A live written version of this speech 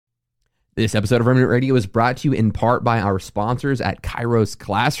This episode of Remnant Radio is brought to you in part by our sponsors at Kairos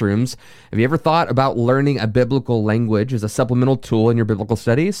Classrooms. Have you ever thought about learning a biblical language as a supplemental tool in your biblical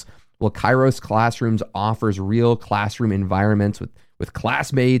studies? Well, Kairos Classrooms offers real classroom environments with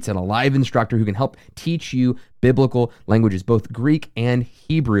classmates and a live instructor who can help teach you biblical languages, both Greek and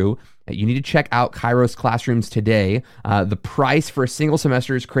Hebrew. You need to check out Kairos Classrooms today. The price for a single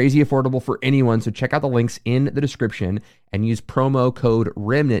semester is crazy affordable for anyone, so check out the links in the description and use promo code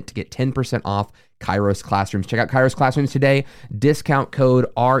REMNANT to get 10% off Kairos Classrooms. Check out Kairos Classrooms today. Discount code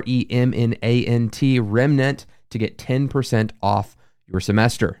REMNANT, REMNANT, to get 10% off your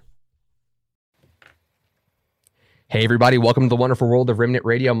semester. Hey everybody, welcome to the wonderful world of Remnant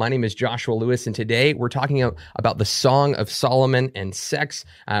Radio. My name is Joshua Lewis, and today we're talking about the Song of Solomon and sex.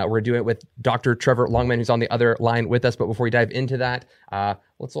 We're doing it with Dr. Trevor Longman, who's on the other line with us. But before we dive into that,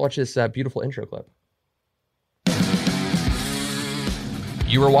 let's watch this beautiful intro clip.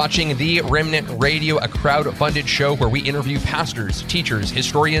 You are watching The Remnant Radio, a crowd-funded show where we interview pastors, teachers,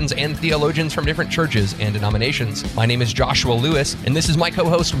 historians, and theologians from different churches and denominations. My name is Joshua Lewis, and this is my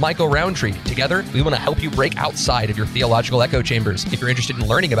co-host, Michael Roundtree. Together, we want to help you break outside of your theological echo chambers. If you're interested in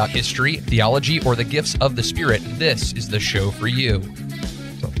learning about history, theology, or the gifts of the Spirit, this is the show for you.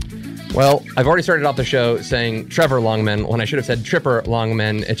 Well, I've already started off the show saying Trevor Longman when I should have said Tripper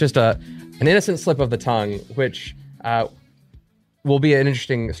Longman. It's just an innocent slip of the tongue, which will be an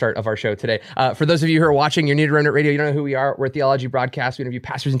interesting start of our show today. For those of you who are watching, you're new to Remnant Radio, you don't know who we are. We're a theology broadcast. We interview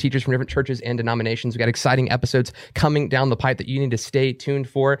pastors and teachers from different churches and denominations. We've got exciting episodes coming down the pipe that you need to stay tuned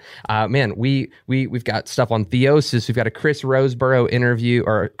for. We've got stuff on theosis. We've got a Chris Roseborough interview,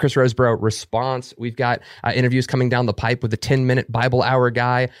 or Chris Roseborough response. We've got interviews coming down the pipe with the 10-minute Bible Hour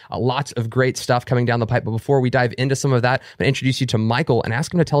guy. Lots of great stuff coming down the pipe. But before we dive into some of that, I'm going to introduce you to Michael and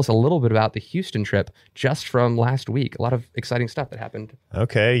ask him to tell us a little bit about the Houston trip just from last week. A lot of exciting stuff that happened.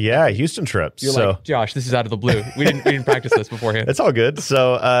 Okay, yeah, Houston trip. You're like, Josh, this is out of the blue. We didn't practice this beforehand. It's all good.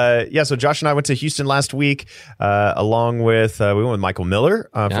 So so Josh and I went to Houston last week, along with we went with Michael Miller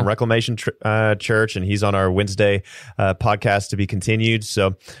from Reclamation Church, and he's on our Wednesday podcast to be continued.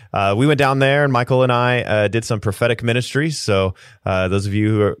 So we went down there, and Michael and I did some prophetic ministry. So those of you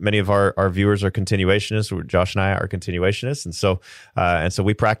who are, many of our viewers are continuationists. Josh and I are continuationists, and so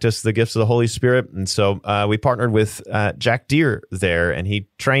we practice the gifts of the Holy Spirit. And so we partnered with Jack Deere there, and he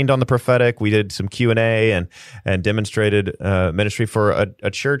trained on the prophetic. We did some Q&A and demonstrated ministry for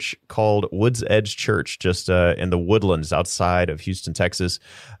a church called Woods Edge Church, just in the Woodlands outside of Houston, Texas.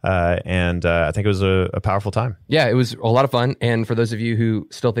 And I think it was a powerful time. Yeah, it was a lot of fun. And for those of you who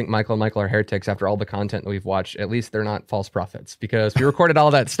still think Michael and Michael are heretics after all the content that we've watched, at least they're not false prophets, because we recorded all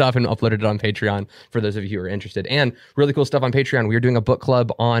that stuff and uploaded it on Patreon for those of you who are interested. And really cool stuff on Patreon. We are doing a book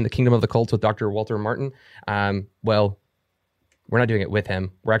club on the Kingdom of the Cults with Dr. Walter Martin. We're not doing it with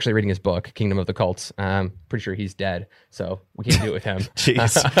him. We're actually reading his book, Kingdom of the Cults. Pretty sure he's dead, so we can't do it with him.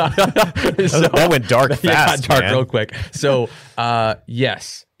 Jeez. That went dark fast, yeah, dark man. real quick. So,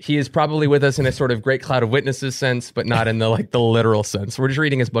 yes, he is probably with us in a sort of great cloud of witnesses sense, but not in the literal sense. We're just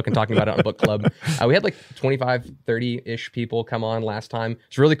reading his book and talking about it on book club. We had 25, 30-ish people come on last time.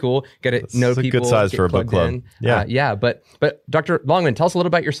 It's really cool. Get to know people. It's a good size for a book club. Yeah. But Dr. Longman, tell us a little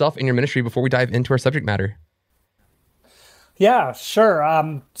about yourself and your ministry before we dive into our subject matter. Yeah,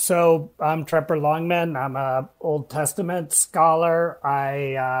 sure. So I'm Trevor Longman. I'm a Old Testament scholar.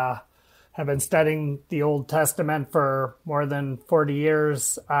 I have been studying the Old Testament for more than 40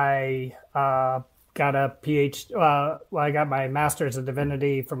 years. I got a PhD. I got my Master's of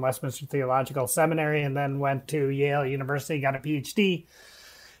Divinity from Westminster Theological Seminary, and then went to Yale University, got a PhD.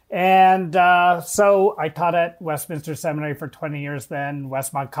 And so I taught at Westminster Seminary for 20 years, then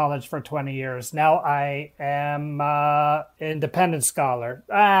Westmont College for 20 years. Now I am an independent scholar.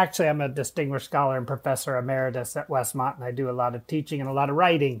 Actually, I'm a distinguished scholar and professor emeritus at Westmont, and I do a lot of teaching and a lot of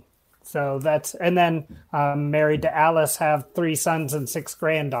writing. So and then I'm married to Alice, have 3 sons and 6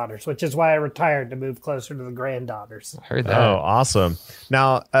 granddaughters, which is why I retired, to move closer to the granddaughters. I heard that. Oh, awesome.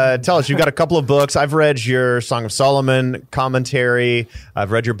 Now, tell us, you've got a couple of books. I've read your Song of Solomon commentary.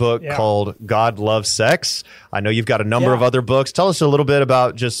 I've read your book called God Loves Sex. I know you've got a number of other books. Tell us a little bit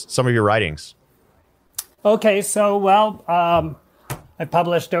about just some of your writings. Okay, so, I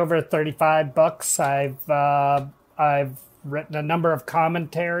published over 35 books. I've written a number of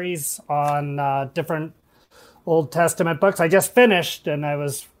commentaries on different Old Testament books. I just finished, and I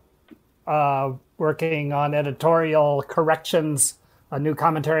was working on editorial corrections, a new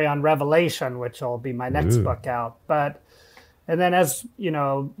commentary on Revelation, which will be my next book out. And then, as you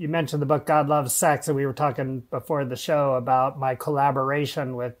know, you mentioned the book God Loves Sex, and we were talking before the show about my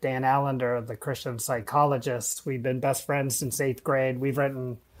collaboration with Dan Allender, the Christian psychologist. We've been best friends since 8th grade. We've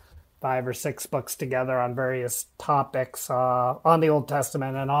written 5 or 6 books together on various topics on the Old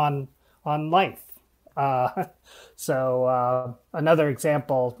Testament and on life. So another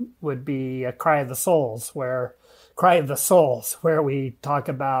example would be Cry of the Souls, where we talk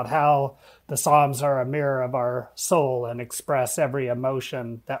about how the Psalms are a mirror of our soul and express every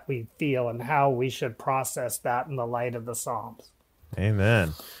emotion that we feel and how we should process that in the light of the Psalms.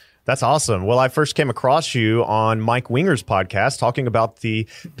 Amen. That's awesome. Well, I first came across you on Mike Winger's podcast talking about the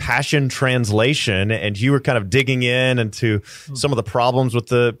Passion Translation, and you were kind of digging into some of the problems with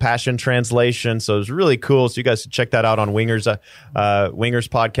the Passion Translation. So it was really cool. So you guys should check that out on Winger's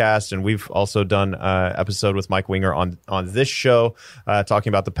podcast. And we've also done an episode with Mike Winger on this show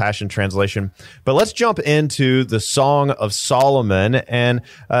talking about the Passion Translation. But let's jump into the Song of Solomon. And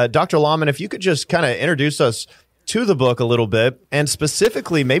Dr. Longman, if you could just kind of introduce us to the book a little bit, and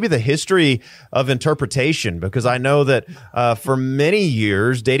specifically maybe the history of interpretation, because I know that for many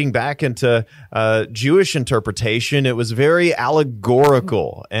years, dating back into Jewish interpretation, it was very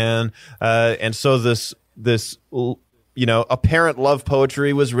allegorical, and so this apparent love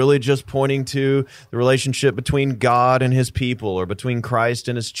poetry was really just pointing to the relationship between God and his people, or between Christ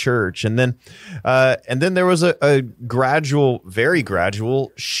and his church. And then there was a very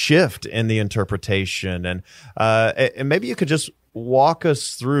gradual shift in the interpretation. And maybe you could just walk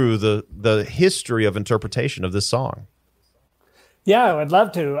us through the history of interpretation of this song. Yeah, I would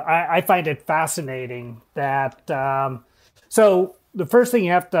love to. I find it fascinating that, so the first thing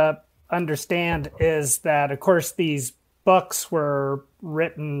you have to understand is that, of course, these books were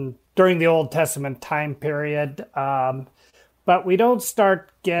written during the Old Testament time period, but we don't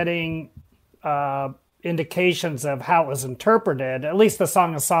start getting indications of how it was interpreted, at least the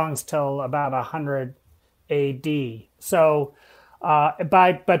Song of Songs, till about 100 AD. So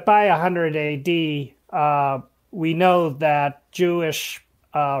by 100 AD, we know that Jewish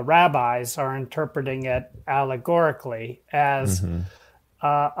rabbis are interpreting it allegorically as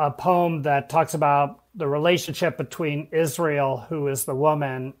a poem that talks about the relationship between Israel, who is the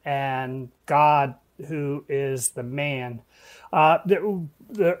woman, and God, who is the man.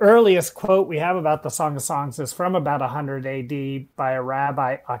 The earliest quote we have about the Song of Songs is from about 100 AD by a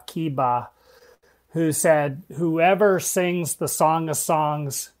Rabbi Akiba, who said, "Whoever sings the Song of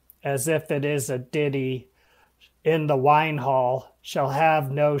Songs as if it is a ditty in the wine hall shall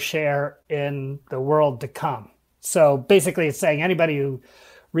have no share in the world to come." So basically it's saying anybody who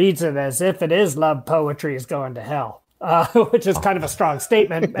reads it as if it is love poetry is going to hell, which is kind of a strong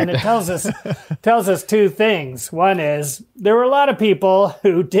statement. And it tells us two things. One is there were a lot of people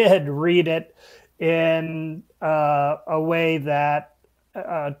who did read it in a way that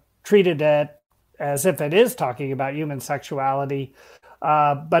treated it as if it is talking about human sexuality.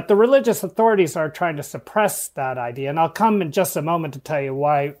 But the religious authorities are trying to suppress that idea. And I'll come in just a moment to tell you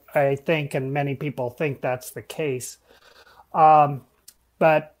why I think, and many people think, that's the case. But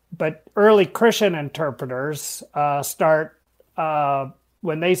early Christian interpreters when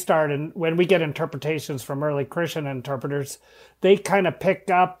we get interpretations from early Christian interpreters, they kind of pick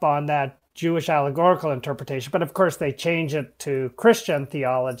up on that Jewish allegorical interpretation. But of course, they change it to Christian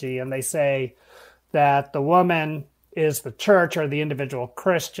theology, and they say that the woman is the church or the individual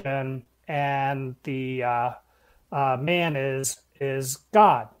Christian, and the man is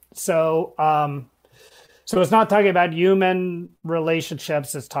God. So it's not talking about human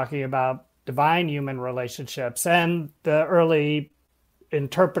relationships, it's talking about divine human relationships. And the early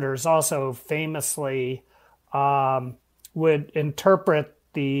interpreters also famously would interpret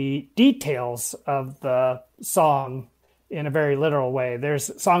the details of the song in a very literal way.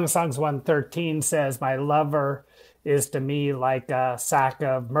 There's Song of Songs 113 says, "My lover is to me like a sack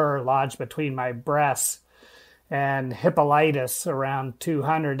of myrrh lodged between my breasts." And Hippolytus around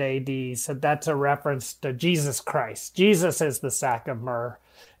 200 AD said that's a reference to Jesus Christ. Jesus is the sack of myrrh,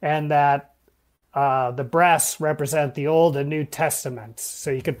 and that the breasts represent the Old and New Testaments.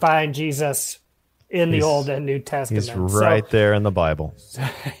 So you could find Jesus in the Old and New Testament. He's right there in the Bible.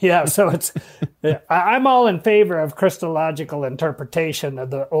 Yeah, so it's I'm all in favor of Christological interpretation of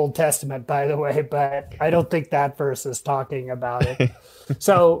the Old Testament, by the way, but I don't think that verse is talking about it.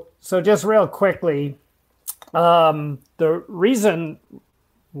 So just real quickly, the reason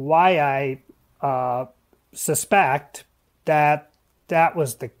why I suspect that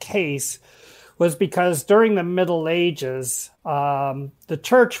was the case was because during the Middle Ages, the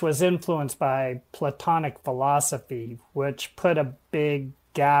church was influenced by Platonic philosophy, which put a big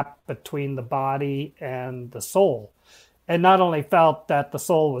gap between the body and the soul. And not only felt that the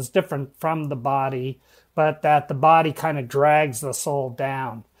soul was different from the body, but that the body kind of drags the soul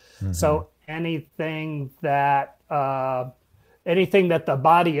down. Mm-hmm. So anything that anything that the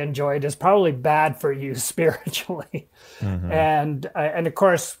body enjoyed is probably bad for you spiritually. Mm-hmm. And of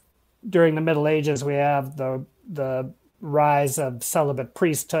course, during the Middle Ages, we have the rise of celibate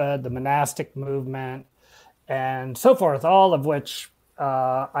priesthood, the monastic movement, and so forth, all of which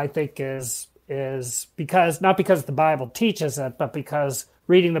I think is because, not because the Bible teaches it, but because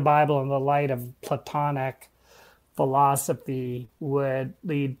reading the Bible in the light of Platonic philosophy would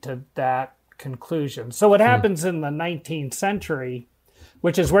lead to that conclusion. So what happens in the 19th century,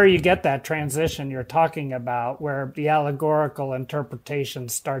 which is where you get that transition you're talking about, where the allegorical interpretation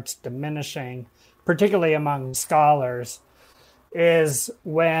starts diminishing, particularly among scholars, is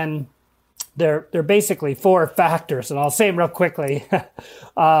when there are basically four factors, and I'll say them real quickly.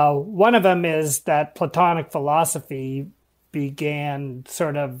 One of them is that Platonic philosophy began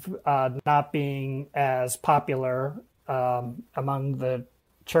sort of not being as popular among the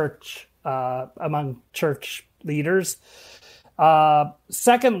church, among church leaders.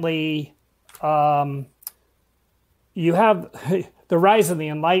 Secondly, you have the rise of the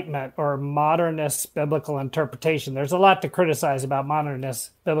Enlightenment or modernist biblical interpretation. There's a lot to criticize about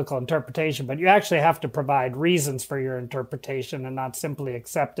modernist biblical interpretation, but you actually have to provide reasons for your interpretation and not simply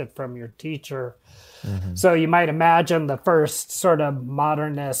accept it from your teacher. Mm-hmm. So you might imagine the first sort of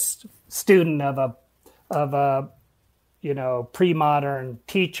modernist student of a pre-modern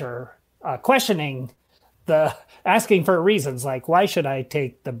teacher questioning asking for reasons, like, why should I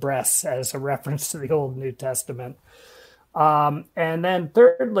take the breasts as a reference to the Old New Testament? And then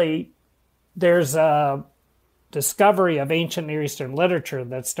thirdly, there's a discovery of ancient Near Eastern literature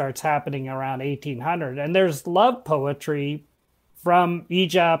that starts happening around 1800. And there's love poetry from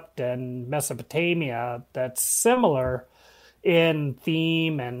Egypt and Mesopotamia that's similar in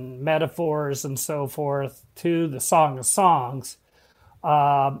theme and metaphors and so forth to the Song of Songs,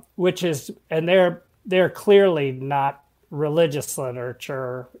 which is, and they're clearly not religious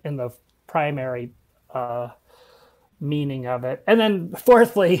literature in the primary meaning of it. And then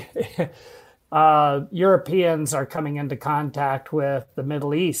fourthly, Europeans are coming into contact with the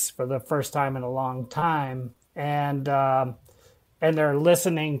Middle East for the first time in a long time. And they're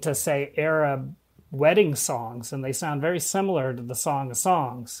listening to, say, Arab wedding songs, and they sound very similar to the Song of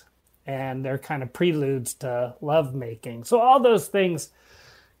Songs. And they're kind of preludes to lovemaking. So all those things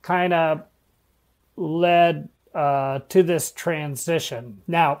kind of led to this transition.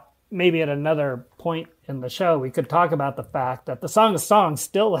 Now, maybe at another point in the show, we could talk about the fact that the Song of Songs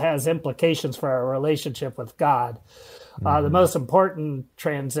still has implications for our relationship with God. The most important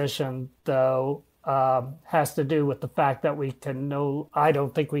transition, though, has to do with the fact that I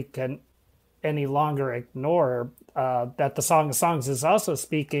don't think we can any longer ignore that the Song of Songs is also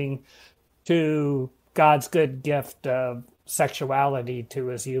speaking to God's good gift of sexuality to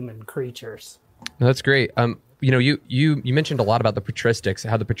his human creatures. That's great. You mentioned a lot about the patristics,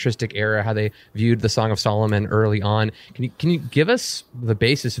 how the patristic era, how they viewed the Song of Solomon early on. Can you give us the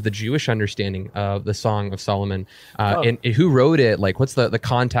basis of the Jewish understanding of the Song of Solomon, and who wrote it? Like, what's the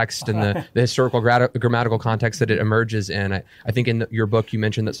context and the historical grammatical context that it emerges in? I think in your book you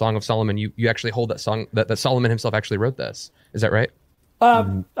mentioned that Song of Solomon. You actually hold that song that Solomon himself actually wrote this. Is that right?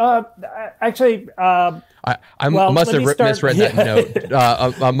 Actually, I must have misread that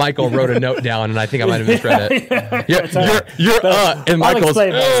note. Michael wrote a note down, and I think I might have misread it. And Michael's.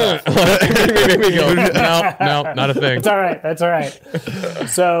 Here we go. No, not a thing. That's all right.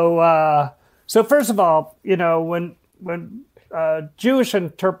 So first of all, when Jewish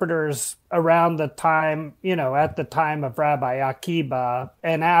interpreters around the time, at the time of Rabbi Akiba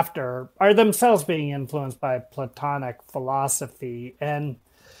and after, are themselves being influenced by Platonic philosophy, and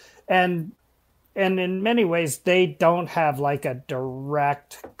in many ways they don't have like a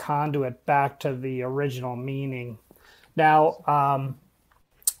direct conduit back to the original meaning. Now,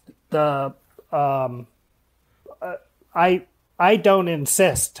 I don't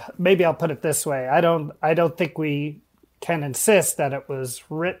insist. Maybe I'll put it this way: I don't think we can insist that it was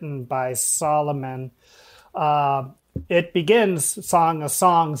written by Solomon. It begins Song of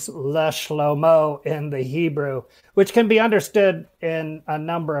Songs, Le Shlomo in the Hebrew, which can be understood in a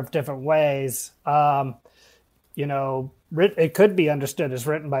number of different ways. It could be understood as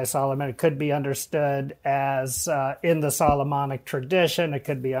written by Solomon. It could be understood as in the Solomonic tradition. It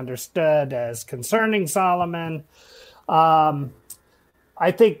could be understood as concerning Solomon. I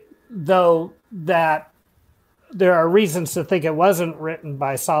think, though, that there are reasons to think it wasn't written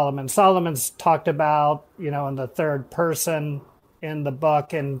by Solomon. Solomon's talked about, in the third person in the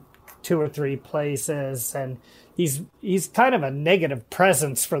book in 2 or 3 places, and he's kind of a negative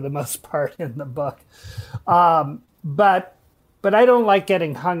presence for the most part in the book. But I don't like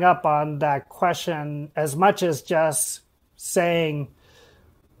getting hung up on that question as much as just saying,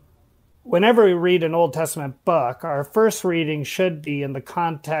 whenever we read an Old Testament book, our first reading should be in the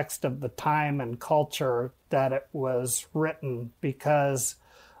context of the time and culture that it was written, because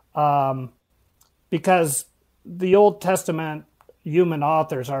the Old Testament human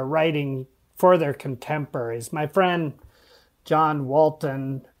authors are writing for their contemporaries. My friend John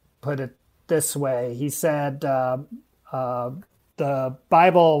Walton put it this way. He said, the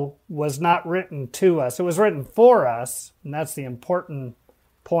Bible was not written to us. It was written for us, and that's the important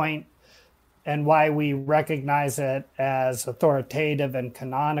point, and why we recognize it as authoritative and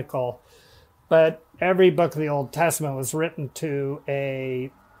canonical. But every book of the Old Testament was written to a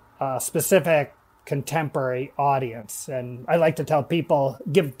specific contemporary audience. And I like to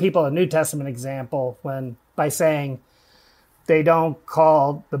give people a New Testament example by saying they don't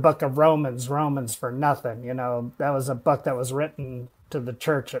call the book of Romans for nothing. That was a book that was written to the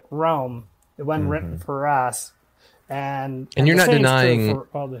church at Rome. It wasn't written for us. And you're not denying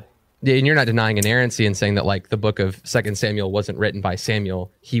and you're not denying inerrancy and saying that like the book of 2 Samuel wasn't written by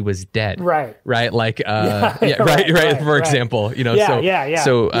Samuel. He was dead. Right. Like, right. For example,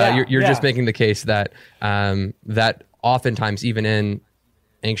 you're just making the case that, that oftentimes even in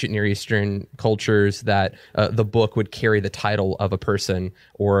ancient Near Eastern cultures that the book would carry the title of a person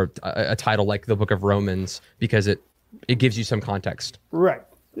or a title like the book of Romans because it gives you some context. Right.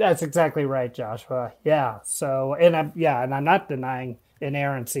 That's exactly right, Joshua. Yeah. So, and I'm not denying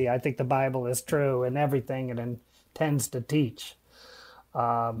inerrancy. I think the Bible is true in everything it intends to teach.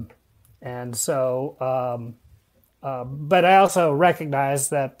 But I also recognize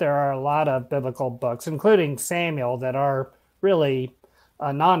that there are a lot of biblical books, including Samuel, that are really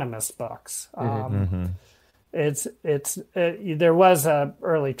anonymous books. There was a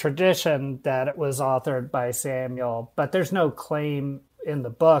early tradition that it was authored by Samuel, but there's no claim in the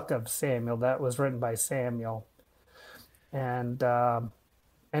book of Samuel that was written by Samuel. And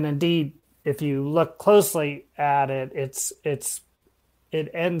indeed, if you look closely at it, it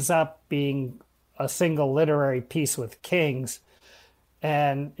ends up being a single literary piece with Kings,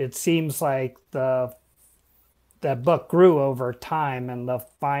 and it seems like that book grew over time, and the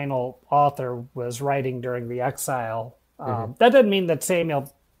final author was writing during the exile. That doesn't mean that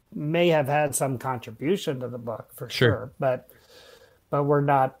Samuel may have had some contribution to the book, for sure, but we're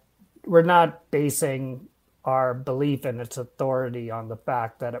not basing our belief in its authority on the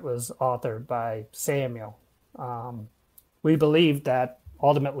fact that it was authored by Samuel. We believe that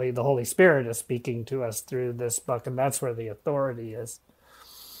ultimately the Holy Spirit is speaking to us through this book, and that's where the authority is.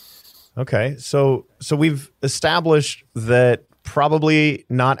 Okay, so we've established that probably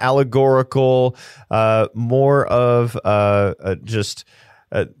not allegorical, more of just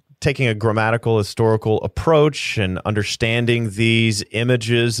taking a grammatical, historical approach and understanding these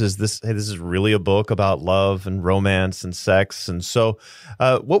images as this is really a book about love and romance and sex. And so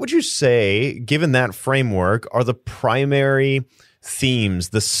what would you say, given that framework, are the primary themes,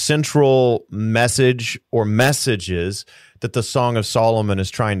 the central message or messages that the Song of Solomon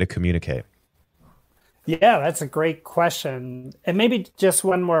is trying to communicate? Yeah, that's a great question. And maybe just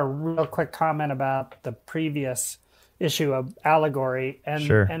one more real quick comment about the previous issue of allegory.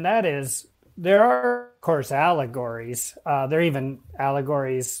 And that is, there are, of course, allegories. There are even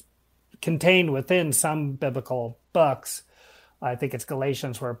allegories contained within some biblical books. I think it's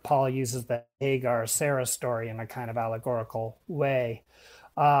Galatians where Paul uses the Hagar-Sarah story in a kind of allegorical way.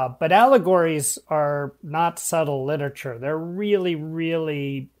 But allegories are not subtle literature. They're really,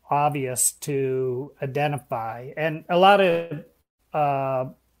 really obvious to identify. And a lot of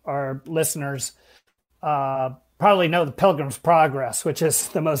our listeners probably know the Pilgrim's Progress, which is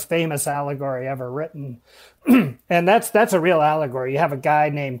the most famous allegory ever written. And that's a real allegory. You have a guy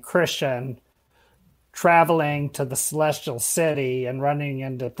named Christian traveling to the celestial city and running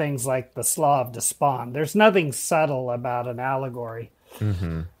into things like the Slough of Despond. There's nothing subtle about an allegory.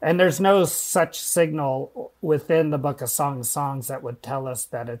 Mm-hmm. And there's no such signal within the Book of Songs that would tell us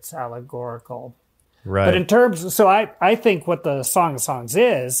that it's allegorical. Right. But in terms, so I think what the Song of Songs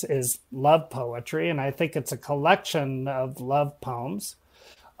is love poetry, and I think it's a collection of love poems.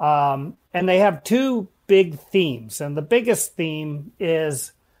 And they have two big themes. And the biggest theme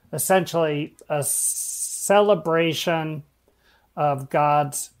is essentially a celebration of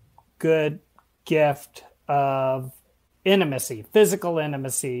God's good gift of intimacy, physical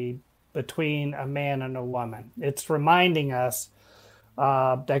intimacy between a man and a woman. It's reminding us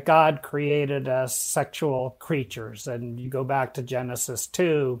that God created us sexual creatures. And you go back to Genesis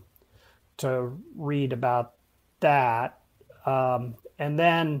 2 to read about that. And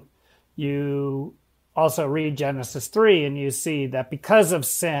then you also read Genesis 3 and you see that because of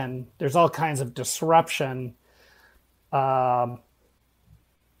sin, there's all kinds of disruption that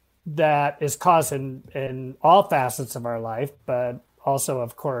is caused in all facets of our life, but also,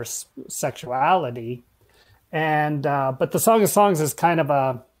 of course, sexuality. And but the Song of Songs is kind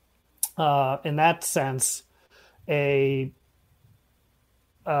of in that sense, a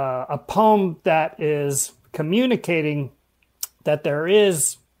poem that is communicating that there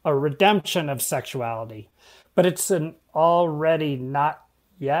is a redemption of sexuality, but it's an already not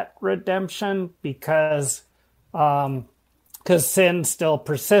yet redemption because sin still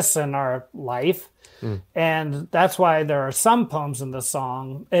persists in our life. And that's why there are some poems in the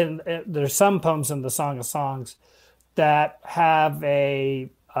song, and there's some poems in the Song of Songs that have a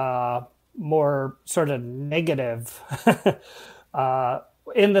more sort of negative,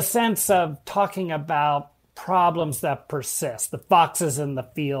 in the sense of talking about problems that persist. The foxes in the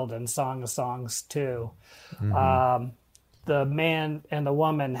field in Song of Songs 2. The man and the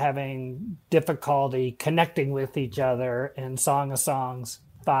woman having difficulty connecting with each other in Song of Songs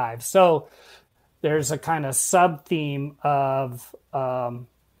 5. So there's a kind of sub-theme of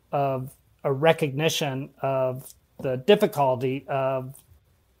a recognition of the difficulty of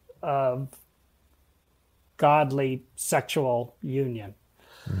godly sexual union.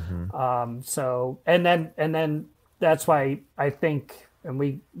 So and then that's why I think, and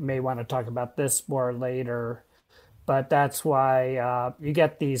we may want to talk about this more later, but that's why you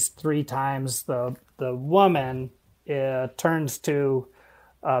get these 3 times the woman turns to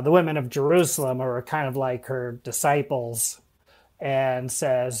the women of Jerusalem, who are kind of like her disciples, and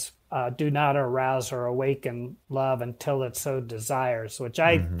says, do not arouse or awaken love until it so desires, which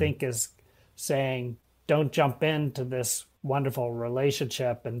I think is saying, don't jump into this wonderful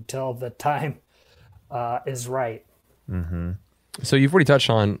relationship until the time is right. So you've already touched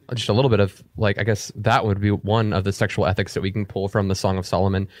on just a little bit of, like, I guess that would be one of the sexual ethics that we can pull from the Song of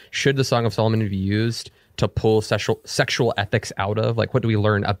Solomon. Should the Song of Solomon be used to pull sexual ethics out of? Like, what do we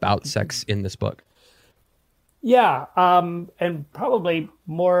learn about sex in this book? Yeah, and probably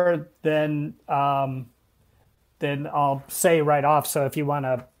more than I'll say right off. So if you want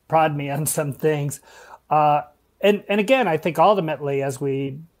to prod me on some things, and again, I think ultimately, as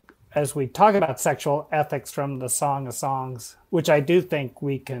we talk about sexual ethics from the Song of Songs, which I do think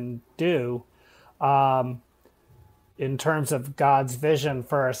we can do, in terms of God's vision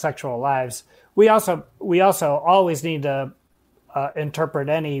for our sexual lives, we also always need to interpret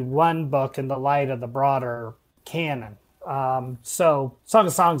any one book in the light of the broader canon. So Song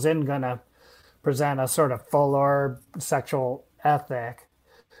of Songs isn't going to present a sort of fuller sexual ethic,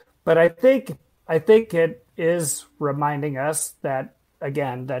 but I think it is reminding us that,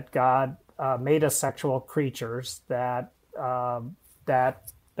 again, that God made us sexual creatures, that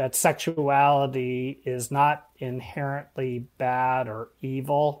sexuality is not inherently bad or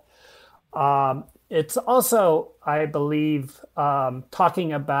evil. It's also, I believe,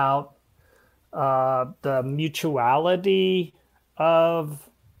 talking about the mutuality of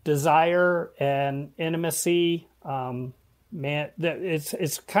desire and intimacy.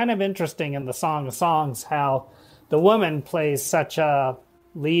 It's kind of interesting in the Song of Songs how the woman plays such a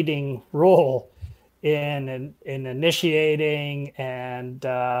leading role in initiating and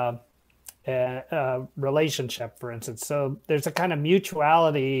a relationship, for instance. So there's a kind of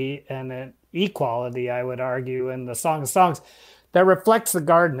mutuality and an equality, I would argue, in the Song of Songs that reflects the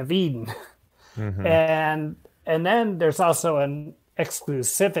Garden of Eden. And then there's also an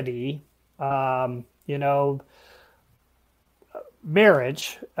exclusivity,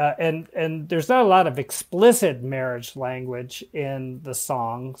 marriage, and there's not a lot of explicit marriage language in the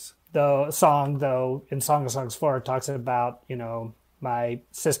songs. Though in Song of Songs 4 it talks about, my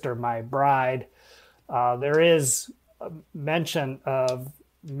sister, my bride. There is a mention of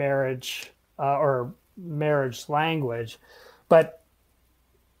marriage or marriage language, but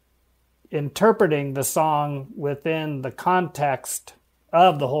interpreting the song within the context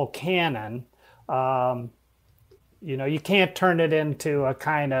of the whole canon, you can't turn it into a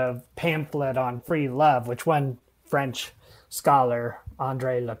kind of pamphlet on free love, which one French scholar,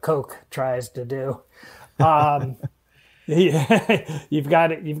 André Lecoq, tries to do. You've got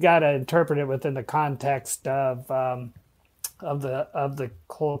to interpret it within the context of the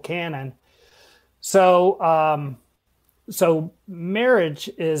whole canon. So marriage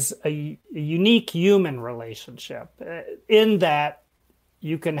is a unique human relationship in that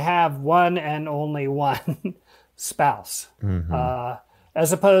you can have one and only one spouse,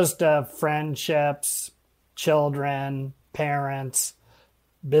 as opposed to friendships, children, parents,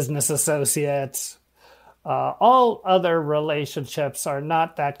 business associates. All other relationships are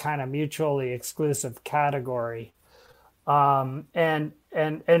not that kind of mutually exclusive category, and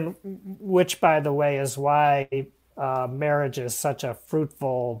which, by the way, is why marriage is such a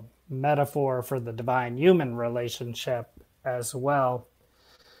fruitful metaphor for the divine human relationship as well.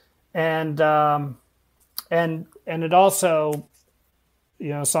 And it also,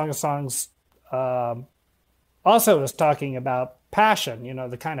 Song of Songs also is talking about passion,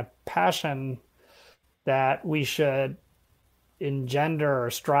 the kind of passion that we should engender or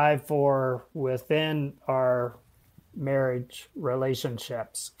strive for within our marriage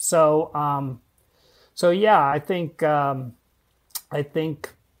relationships. So yeah, I think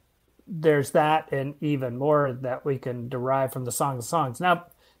there's that and even more that we can derive from the Song of Songs. Now,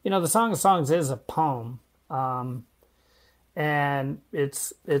 the Song of Songs is a poem, and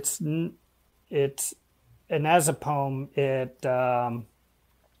it's and as a poem, it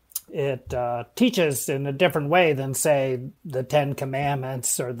teaches in a different way than, say, the Ten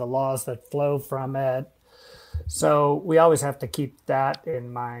Commandments or the laws that flow from it. So we always have to keep that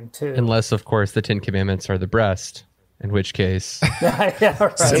in mind too. Unless, of course, the Ten Commandments are the breast, in which case, yeah,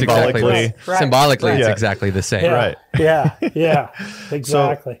 right. Symbolically, it's exactly the same. Yeah. Right. Yeah,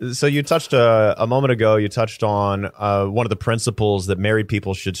 exactly. So you touched a moment ago, you touched on one of the principles that married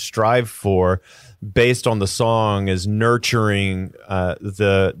people should strive for based on the song is nurturing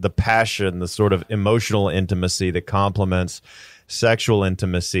the passion, the sort of emotional intimacy that complements sexual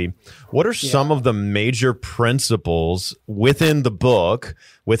intimacy. What are some of the major principles within the book,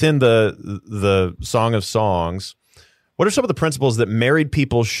 within the Song of Songs? What are some of the principles that married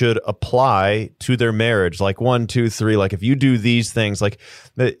people should apply to their marriage? Like 1, 2, 3, like if you do these things, like,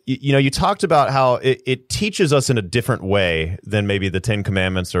 you talked about how it teaches us in a different way than maybe the Ten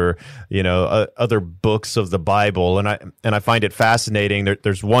Commandments or, other books of the Bible. And I find it fascinating.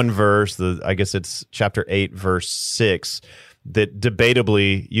 There's one verse, I guess it's chapter 8, verse 6, that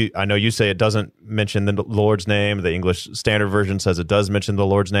debatably, I know you say it doesn't mention the Lord's name. The English Standard Version says it does mention the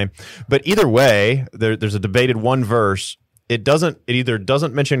Lord's name. But either way, there's a debated one verse. It either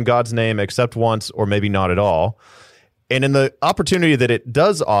doesn't mention God's name except once or maybe not at all. And in the opportunity that it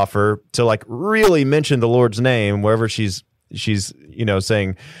does offer to like really mention the Lord's name, wherever she's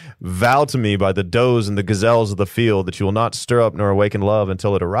saying, vow to me by the does and the gazelles of the field that you will not stir up nor awaken love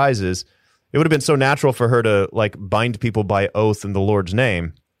until it arises. It would have been so natural for her to like bind people by oath in the Lord's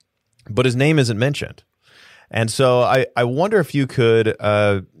name, but his name isn't mentioned. And so I wonder if you could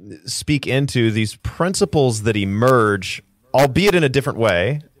speak into these principles that emerge, albeit in a different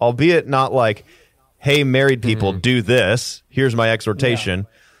way, albeit not like, hey, married people, do this, here's my exhortation. Yeah.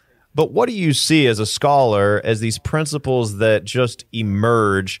 But what do you see as a scholar as these principles that just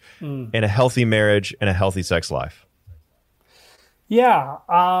emerge in a healthy marriage and a healthy sex life? Yeah,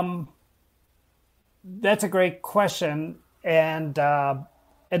 that's a great question, and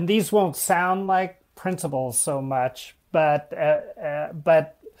these won't sound like principles so much, but I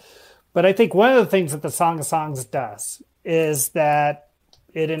think one of the things that the Song of Songs does is that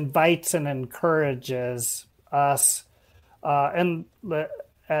it invites and encourages us, and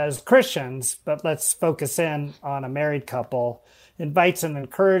as Christians, but let's focus in on a married couple, invites and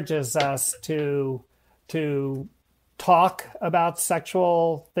encourages us to talk about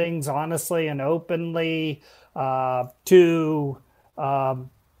sexual things honestly and openly, to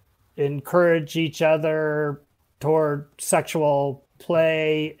encourage each other toward sexual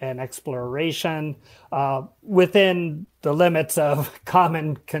play and exploration within the limits of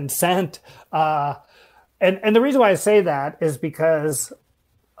common consent. And the reason why I say that is because,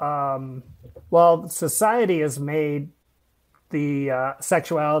 society has made the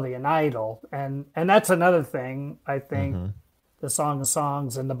sexuality an idol, and that's another thing I think the Song of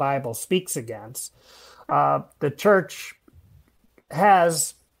Songs and the Bible speaks against. The church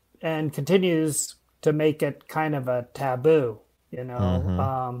has and continues to make it kind of a taboo, and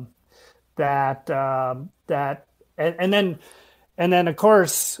then of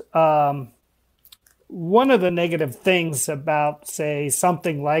course one of the negative things about, say,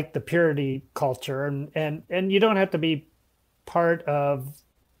 something like the purity culture, and you don't have to be part of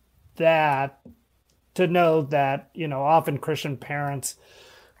that to know that, often Christian parents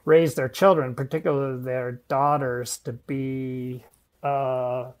raise their children, particularly their daughters, to be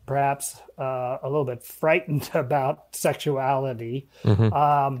perhaps a little bit frightened about sexuality,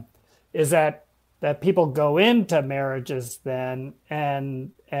 is that people go into marriages then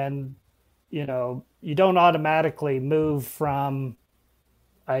and you don't automatically move from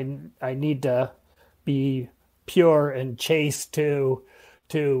I need to be pure and chaste to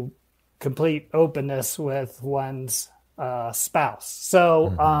complete openness with one's spouse.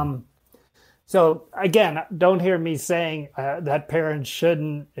 So so again, don't hear me saying that parents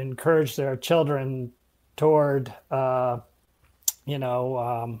shouldn't encourage their children toward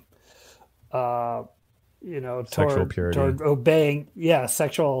sexual purity. toward obeying,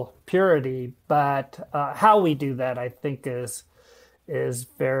 sexual purity. But how we do that, I think, is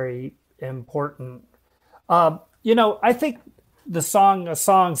very important. I think the Song of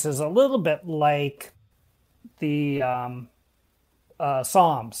Songs is a little bit like the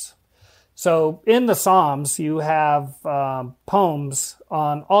Psalms. So in the Psalms, you have poems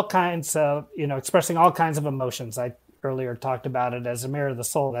on all kinds of, expressing all kinds of emotions. I earlier talked about it as a mirror of the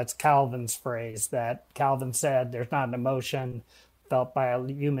soul. That's Calvin's phrase that Calvin said, there's not an emotion felt by a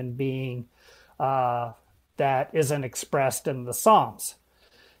human being that isn't expressed in the Psalms.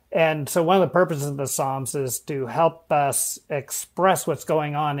 And so one of the purposes of the Psalms is to help us express what's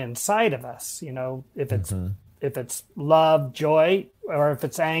going on inside of us. If it's love, joy, or if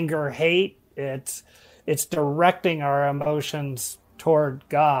it's anger, hate, it's directing our emotions toward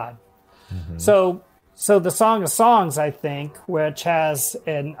God. Mm-hmm. So the Song of Songs, I think, which has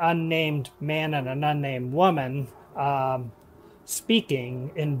an unnamed man and an unnamed woman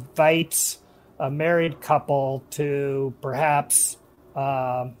speaking, invites a married couple to perhaps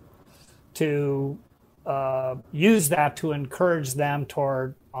use that to encourage them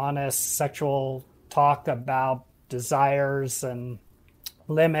toward honest sexual talk about desires and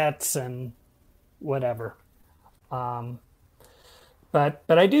limits and whatever. But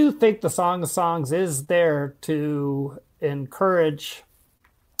I do think the Song of Songs is there to encourage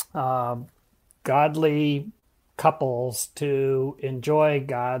godly couples to enjoy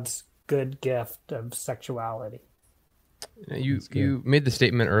God's good gift of sexuality. You made the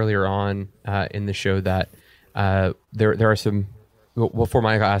statement earlier on in the show that there are some. Well, before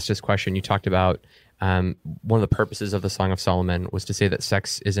Michael asked this question, you talked about one of the purposes of the Song of Solomon was to say that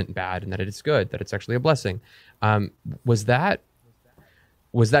sex isn't bad and that it is good, that it's actually a blessing.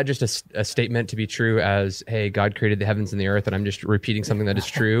 Was that just a statement to be true as, hey, God created the heavens and the earth, and I'm just repeating something that is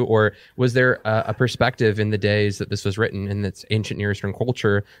true? Or was there a perspective in the days that this was written in its ancient Near Eastern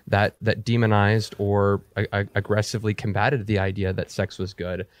culture that demonized or aggressively combated the idea that sex was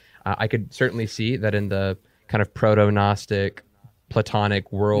good? I could certainly see that in the kind of proto-Gnostic,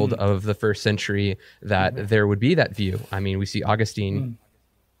 Platonic world of the first century that there would be that view. I mean, we see Augustine.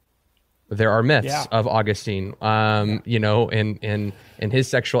 There are myths of Augustine, and his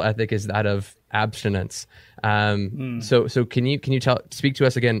sexual ethic is that of abstinence. So can you speak to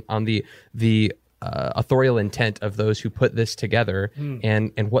us again on the authorial intent of those who put this together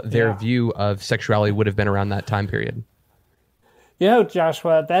and what their view of sexuality would have been around that time period?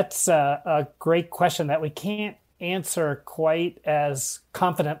 Joshua, that's a great question that we can't answer quite as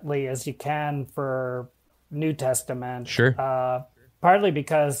confidently as you can for New Testament. Sure. Partly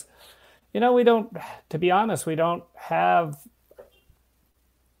because, to be honest, we don't have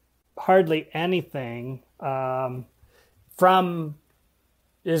hardly anything from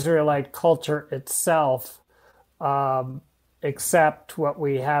Israelite culture itself except what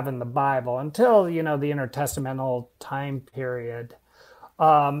we have in the Bible until, the intertestamental time period.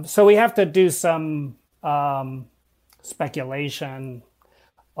 So we have to do some speculation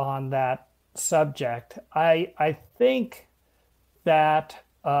on that subject. I think that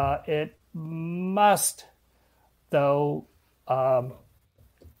it must, though.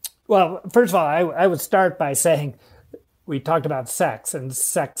 Well, first of all, I would start by saying we talked about sex, and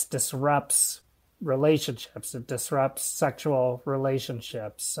sex disrupts relationships. It disrupts sexual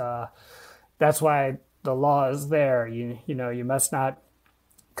relationships. That's why the law is there. You must not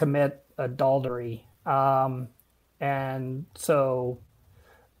commit adultery. And so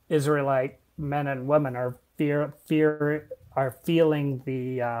Israelite men and women are feeling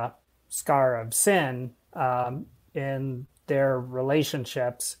the scar of sin in their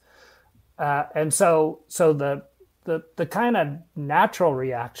relationships, and so the kind of natural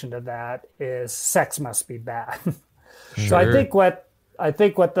reaction to that is sex must be bad. Sure. So I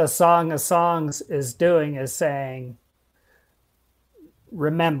think what the Song of Songs is doing is saying,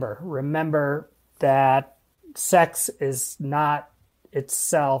 remember that sex is not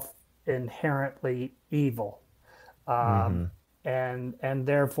itself inherently evil. And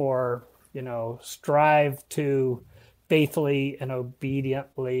therefore, strive to faithfully and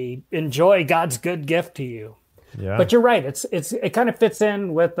obediently enjoy God's good gift to you. Yeah. But you're right; it kind of fits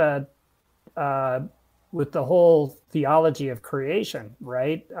in with the whole theology of creation,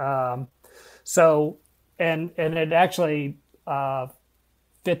 right? So it actually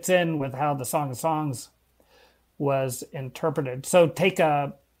fits in with how the Song of Songs was interpreted. So take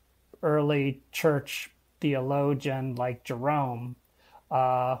a early church theologian like Jerome,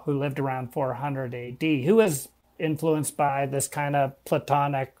 who lived around 400 AD, who was influenced by this kind of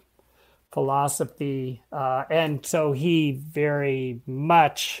Platonic philosophy. And so he very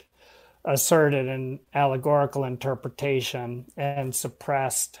much asserted an allegorical interpretation and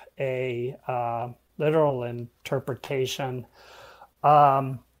suppressed a literal interpretation.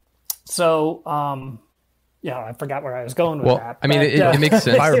 Yeah, I forgot where I was going with that. I mean, it makes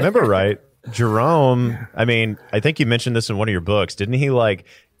sense. If I remember right, Jerome, I mean, I think you mentioned this in one of your books. Didn't he, like,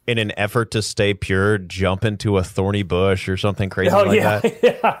 in an effort to stay pure, jump into a thorny bush or something crazy that?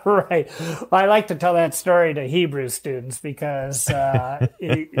 Yeah, right. Well, I like to tell that story to Hebrew students because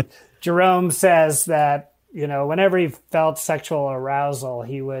Jerome says that, whenever he felt sexual arousal,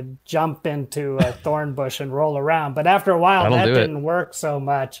 he would jump into a thorn bush and roll around. But after a while, that didn't work so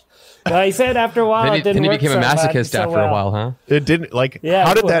much. He said after a while, it didn't work. Then he became a masochist after a while, huh? It didn't,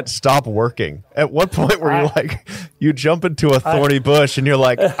 how did that stop working? At what point were you you jump into a thorny bush and you're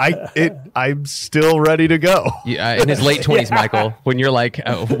like, I'm still ready to go? In his late 20s, Michael, when you're like,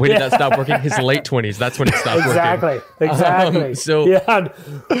 when did that stop working? His late 20s, that's when it stopped working. Exactly.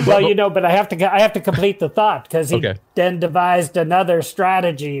 But I have to complete the thought because he then devised another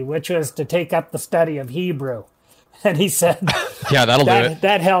strategy, which was to take up the study of Hebrew. And he said, "Yeah, that'll do it."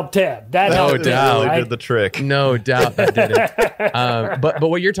 That helped him. No doubt, really did the trick. No doubt that did it. But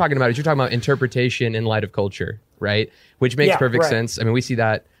what you're talking about is interpretation in light of culture, right? Which makes perfect sense. I mean, we see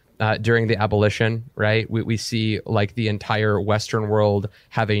that during the abolition, right? We see like the entire Western world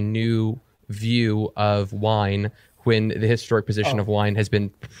have a new view of wine when the historic position of wine has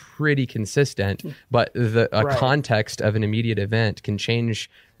been pretty consistent, but the context of an immediate event can change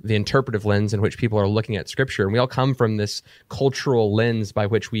the interpretive lens in which people are looking at scripture. And we all come from this cultural lens by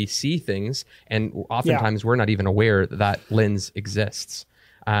which we see things. And oftentimes we're not even aware that lens exists.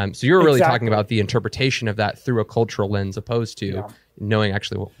 So you're really talking about the interpretation of that through a cultural lens, opposed to knowing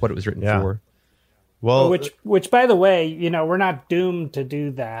actually what it was written for. Well, which by the way, we're not doomed to do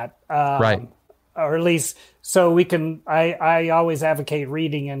that. Right. Or at least so we can, I always advocate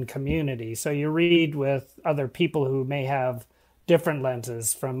reading in community. So you read with other people who may have different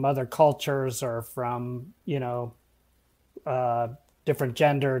lenses from other cultures or from, different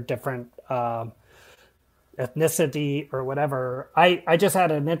gender, different ethnicity or whatever. I just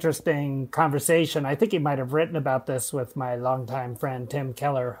had an interesting conversation. I think he might have written about this with my longtime friend, Tim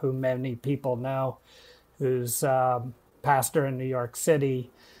Keller, who many people know, who's pastor in New York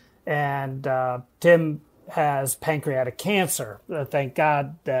City. And Tim has pancreatic cancer. Thank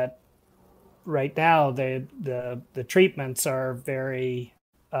God that right now the treatments are very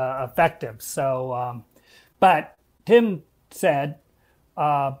effective. So, but Tim said,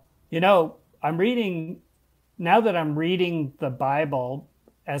 I'm reading the Bible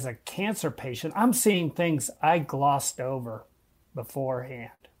as a cancer patient, I'm seeing things I glossed over beforehand.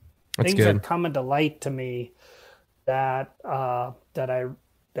 That's things good. are coming to light to me that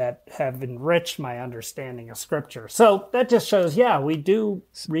have enriched my understanding of scripture. So that just shows, we do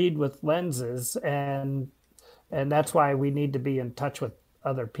read with lenses, and that's why we need to be in touch with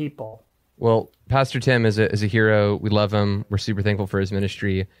other people. Well, Pastor Tim is a hero. We love him. We're super thankful for his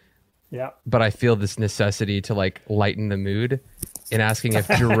ministry. Yeah. But I feel this necessity to lighten the mood in asking if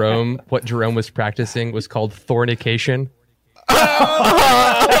what Jerome was practicing was called thornication.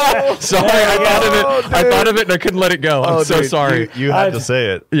 Sorry, I thought of it and I couldn't let it go. I'm so sorry. You had to say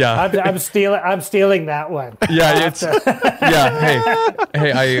it. Yeah, I'm stealing that one. Yeah,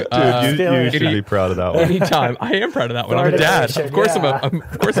 Hey, you should be proud of that one. Anytime, I am proud of that one. I'm a dad. Of course, I'm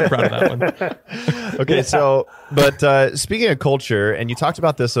proud of that one. Okay, so but speaking of culture, and you talked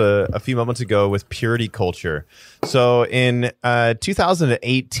about this a few moments ago with purity culture. So in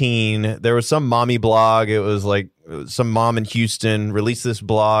 2018, there was some mommy blog. It was like some mom in Houston released this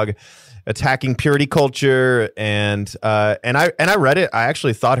blog attacking purity culture, and I read it. I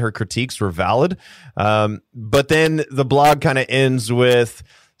actually thought her critiques were valid, but then the blog kind of ends with,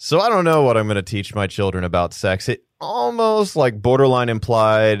 "So I don't know what I'm going to teach my children about sex." It almost like borderline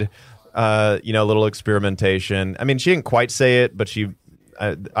implied, a little experimentation. I mean, she didn't quite say it, but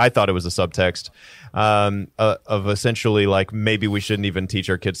I thought it was a subtext of essentially like maybe we shouldn't even teach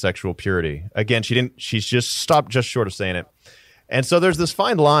our kids sexual purity. Again, she's just stopped just short of saying it. And so there's this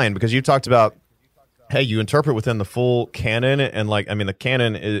fine line, because you talked about, hey, you interpret within the full canon, and the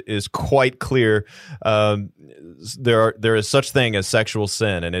canon is quite clear. There is such thing as sexual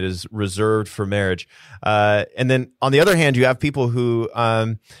sin, and it is reserved for marriage. And then on the other hand, you have people who,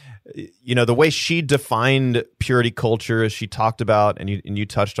 the way she defined purity culture is she talked about, and you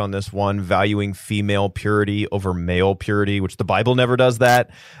touched on this one, valuing female purity over male purity, which the Bible never does that.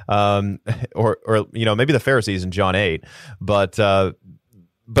 Or maybe the Pharisees in John 8, but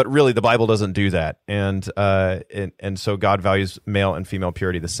really the Bible doesn't do that. And so God values male and female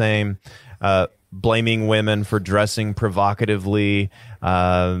purity the same. Blaming women for dressing provocatively,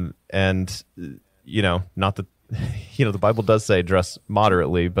 and not that the Bible does say dress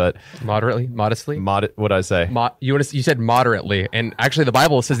moderately, but modestly. What did I say? You said moderately, and actually the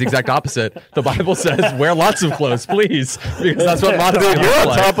Bible says the exact opposite. The Bible says wear lots of clothes, please, because that's what modesty looks You're on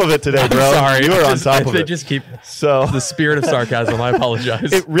like. top of it today, bro. I'm sorry, you are on top of it. They just keep the spirit of sarcasm. I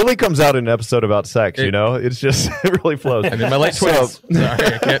apologize. It really comes out in an episode about sex. It's just it really flows. I mean, my late 20s.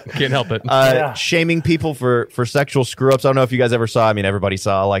 Sorry, I can't help it. Shaming people for sexual screw ups. I don't know if you guys ever saw. I mean, everybody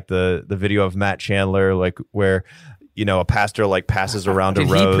saw like the video of Matt Chandler, like where a pastor like passes around a rose.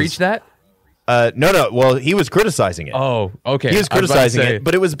 Did he preach that? No. Well, he was criticizing it. Oh, okay. He was criticizing it,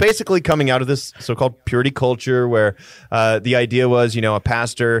 but it was basically coming out of this so-called purity culture where the idea was, a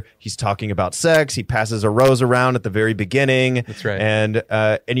pastor, he's talking about sex, he passes a rose around at the very beginning. That's right. And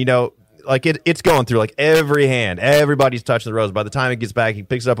like it's going through like every hand. Everybody's touching the rose. By the time he gets back, he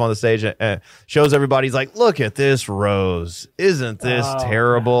picks it up on the stage and shows everybody. He's like, look at this rose. Isn't this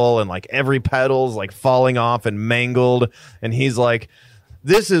terrible? And like every petal's like falling off and mangled. And he's like,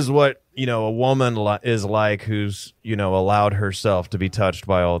 this is what, a woman is like who's, allowed herself to be touched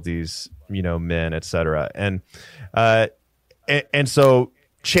by all these, men, etc. And so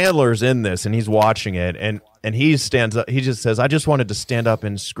Chandler's in this and he's watching it and he stands up. He just says, I just wanted to stand up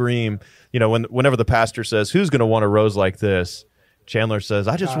and scream. Whenever the pastor says, who's going to want a rose like this? Chandler says,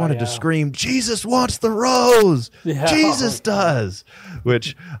 I just wanted to scream, Jesus wants the rose. Yeah. Jesus does.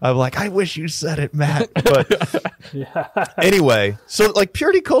 Which I'm like, I wish you said it, Matt. But anyway, so like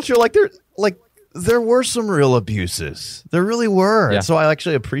purity culture, there were some real abuses. There really were. Yeah. And so I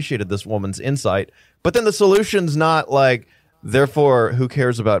actually appreciated this woman's insight. But then the solution's not like, therefore, who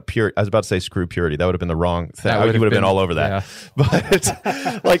cares about purity? I was about to say screw purity. That would have been the wrong thing. You would have been all over that. Yeah.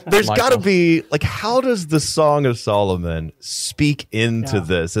 But like, there's got to be like, how does the Song of Solomon speak into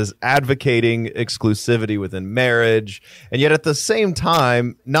this as advocating exclusivity within marriage, and yet at the same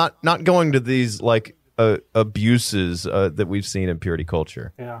time, not going to these like abuses that we've seen in purity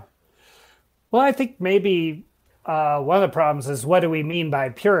culture? Yeah. Well, I think maybe one of the problems is, what do we mean by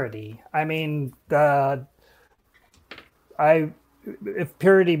purity? I mean, if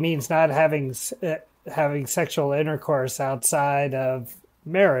purity means not having sexual intercourse outside of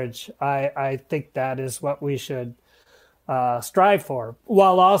marriage, I think that is what we should strive for.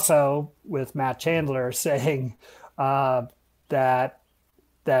 While also with Matt Chandler saying that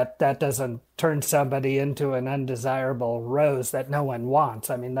doesn't turn somebody into an undesirable rose that no one wants.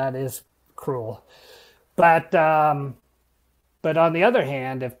 I mean, that is cruel. But on the other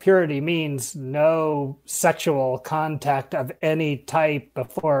hand, if purity means no sexual contact of any type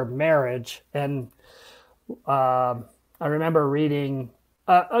before marriage, and I remember reading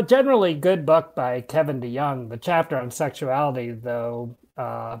a generally good book by Kevin DeYoung. The chapter on sexuality, though,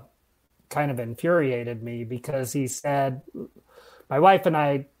 kind of infuriated me because he said, my wife and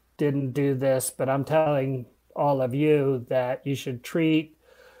I didn't do this, but I'm telling all of you that you should treat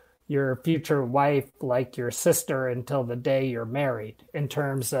your future wife like your sister until the day you're married, in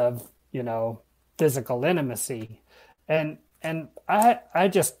terms of, physical intimacy. And I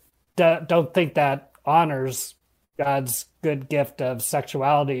just don't think that honors God's good gift of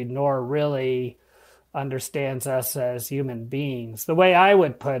sexuality, nor really understands us as human beings. The way I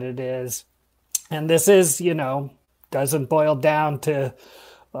would put it is, and this is, doesn't boil down to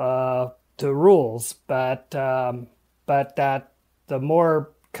rules, but that the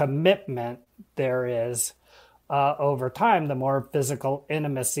more commitment there is over time, the more physical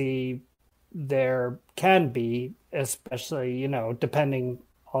intimacy there can be, especially, depending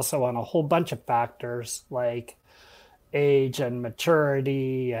also on a whole bunch of factors like age and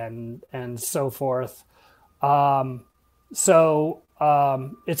maturity and so forth. So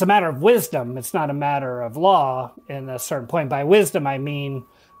it's a matter of wisdom. It's not a matter of law in a certain point. By wisdom, I mean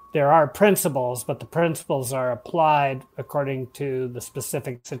there are principles, but the principles are applied according to the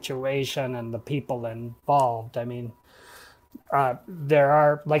specific situation and the people involved. I mean, there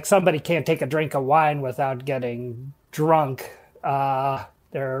are, like, somebody can't take a drink of wine without getting drunk.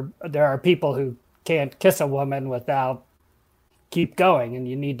 There are people who can't kiss a woman without keep going, and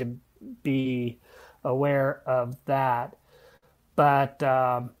you need to be aware of that. But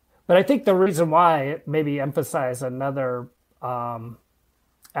I think the reason why, maybe emphasize another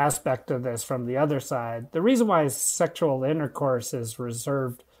aspect of this from the other side, the reason why sexual intercourse is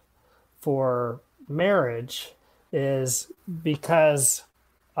reserved for marriage is because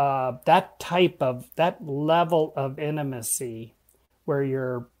that level of intimacy where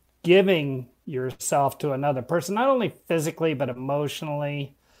you're giving yourself to another person, not only physically but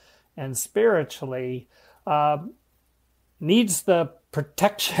emotionally and spiritually, needs the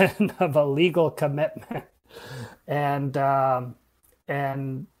protection of a legal commitment. And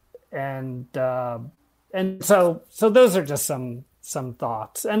so those are just some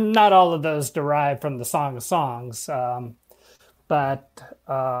thoughts, and not all of those derive from the Song of Songs, but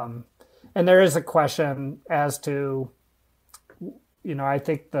and there is a question as to, I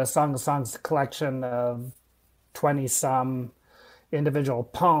think the Song of Songs is a collection of 20-some individual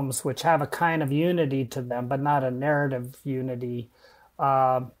poems which have a kind of unity to them, but not a narrative unity.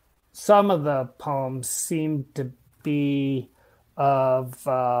 Some of the poems seem to be of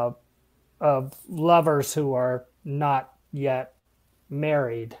lovers who are not yet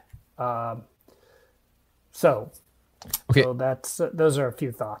married. So those are a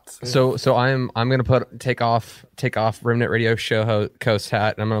few thoughts. So I'm gonna take off Remnant Radio show host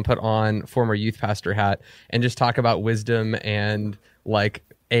hat, and I'm gonna put on former youth pastor hat, and just talk about wisdom and like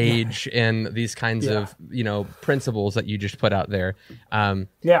age and these kinds of principles that you just put out there.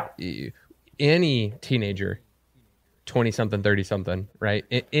 Any teenager, 20-something, 30-something,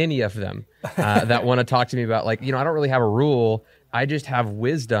 right? Any of them that want to talk to me about, like, I don't really have a rule. I just have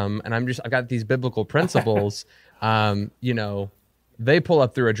wisdom, and I've got these biblical principles. They pull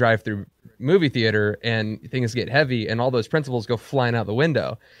up through a drive-through movie theater and things get heavy, and all those principles go flying out the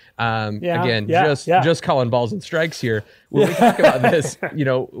window. Just calling balls and strikes here. When we talk about this,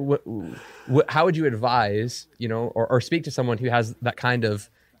 how would you advise, or speak to someone who has that kind of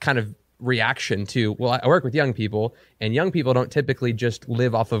reaction to, well, I work with young people, and young people don't typically just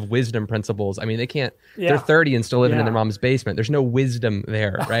live off of wisdom principles. I mean, they can't, they're 30 and still living in their mom's basement. There's no wisdom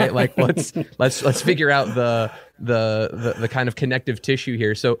there, right? Like, let's figure out the kind of connective tissue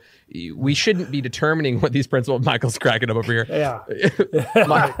here. So we shouldn't be determining what these principles, Michael's cracking up over here. Yeah.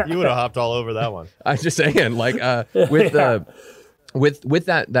 You would have hopped all over that one. I'm just saying, like, with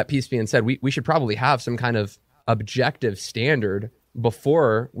that piece being said, we should probably have some kind of objective standard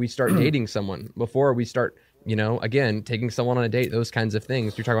before we start dating someone, before we start, again, taking someone on a date, those kinds of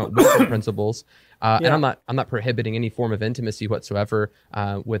things. You're talking about wisdom principles. And I'm not prohibiting any form of intimacy whatsoever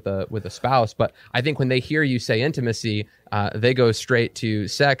with a spouse. But I think when they hear you say intimacy, they go straight to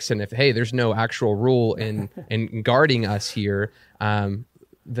sex. And if, hey, there's no actual rule in guarding us here, then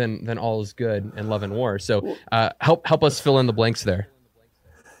all is good and love and war. So help us fill in the blanks there.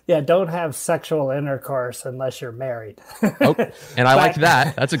 Yeah, don't have sexual intercourse unless you're married. And I like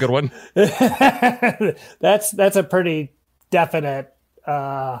that. That's a good one. That's a pretty definite.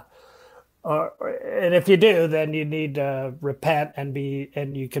 And if you do, then you need to repent and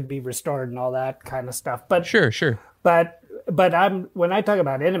you can be restored and all that kind of stuff. But sure. But when I talk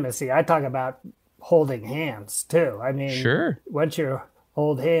about intimacy, I talk about holding hands too. I mean, sure. Once you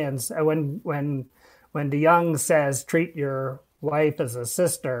hold hands, when DeYoung says treat your wife as a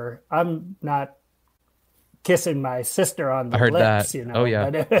sister, I'm not kissing my sister on the lips, that. Oh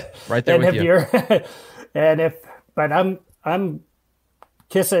yeah, right there with you. But I'm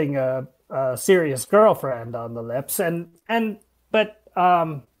kissing a serious girlfriend on the lips, So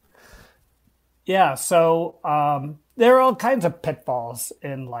there are all kinds of pitfalls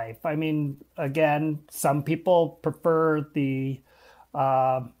in life. I mean, again, some people prefer the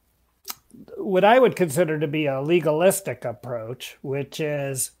what I would consider to be a legalistic approach, which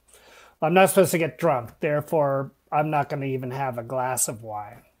is, I'm not supposed to get drunk, therefore I'm not going to even have a glass of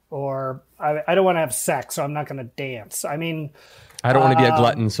wine. Or I don't want to have sex, so I'm not going to dance. I mean, I don't want to be a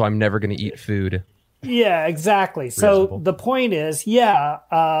glutton, so I'm never going to eat food. Yeah, exactly. Reasonable. So the point is, there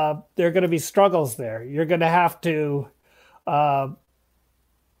are going to be struggles there. You're going to have to,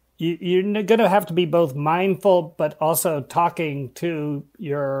 you're going to have to be both mindful, but also talking to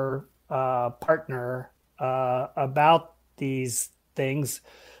your partner about these things,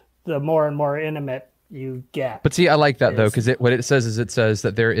 the more and more intimate you get. But see, I like that though, because what it says is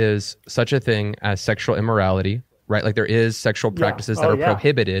that there is such a thing as sexual immorality, right? Like there is sexual practices that are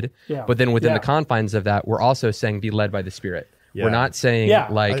prohibited, but then within the confines of that, we're also saying be led by the Spirit. We're not saying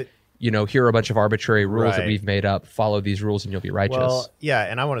here are a bunch of arbitrary rules that we've made up, follow these rules and you'll be righteous. Well, yeah,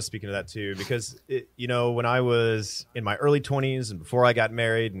 and I want to speak into that too, because when I was in my early 20s and before I got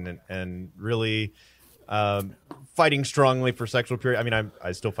married and really fighting strongly for sexual purity. I mean,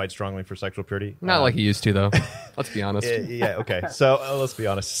 I still fight strongly for sexual purity. Not like you used to, though. Let's be honest. Yeah, okay. So let's be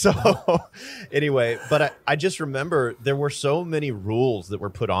honest. So anyway, but I just remember there were so many rules that were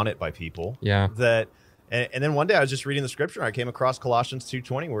put on it by people. Yeah. And then one day I was just reading the scripture and I came across Colossians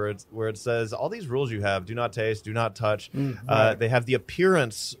 2:20 where it says, all these rules you have, do not taste, do not touch. They have the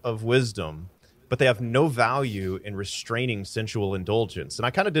appearance of wisdom, but they have no value in restraining sensual indulgence. And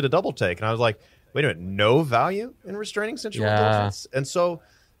I kind of did a double take and I was like, wait a minute, no value in restraining sensual indulgence? And so,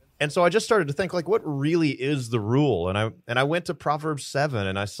 And so I just started to think, like, what really is the rule? And I went to Proverbs 7,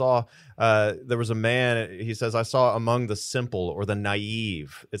 and I saw there was a man. He says, I saw among the simple or the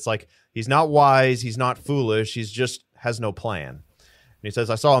naive. It's like he's not wise, he's not foolish, he's just has no plan. And he says,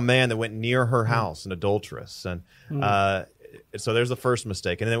 I saw a man that went near her house, an adulteress. And so there's the first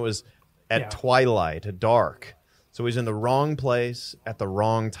mistake. And then it was at twilight, at dark. So he's in the wrong place at the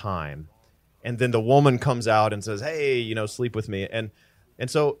wrong time. And then the woman comes out and says, hey, sleep with me. And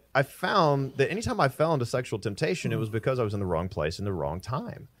so I found that anytime I fell into sexual temptation, it was because I was in the wrong place in the wrong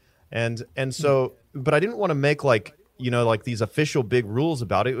time. And so, but I didn't want to make like these official big rules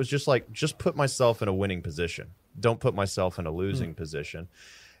about it. It was just put myself in a winning position. Don't put myself in a losing position.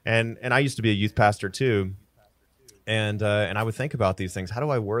 And I used to be a youth pastor too. And I would think about these things. How do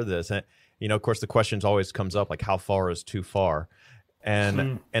I word this? And, of course, the questions always comes up, like, how far is too far?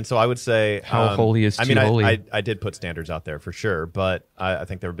 And so I would say, how holy is too holy? I did put standards out there for sure, but I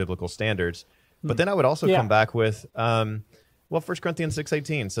think they were biblical standards. But then I would also come back with, 1 Corinthians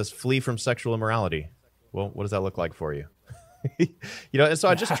 6:18 says, flee from sexual immorality. Well, what does that look like for you? And so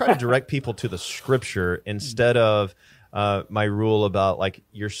I just try to direct people to the scripture instead of my rule about like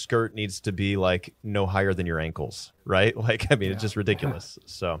your skirt needs to be like no higher than your ankles, right? Like, it's just ridiculous.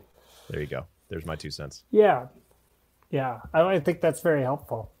 So there you go. There's my 2 cents. Yeah. Yeah, I think that's very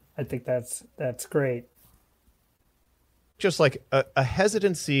helpful. I think that's great. Just like a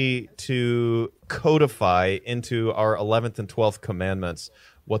hesitancy to codify into our 11th and 12th commandments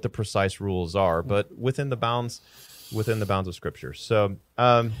what the precise rules are, but within the bounds of Scripture. So,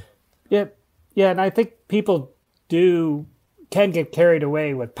 and I think people can get carried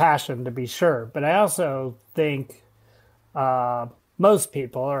away with passion, to be sure, but I also think most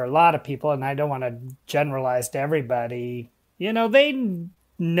people, or a lot of people, and I don't want to generalize to everybody, they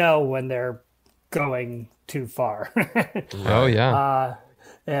know when they're going too far. Oh, yeah.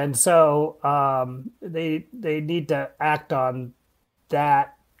 And so they need to act on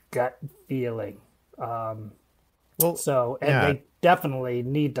that gut feeling. They definitely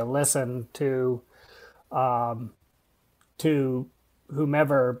need to listen to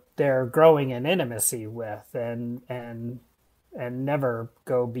whomever they're growing in intimacy with, and never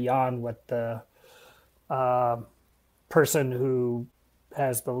go beyond what the person who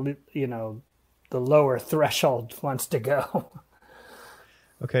has the lower threshold wants to go.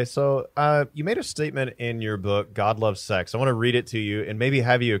 Okay, so you made a statement in your book, God Loves Sex. I want to read it to you and maybe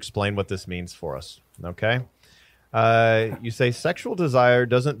have you explain what this means for us, okay? You say, sexual desire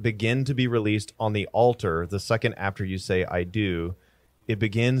doesn't begin to be released on the altar the second after you say, I do. It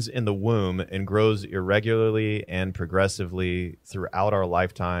begins in the womb and grows irregularly and progressively throughout our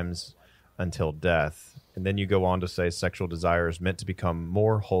lifetimes until death. And then you go on to say sexual desire is meant to become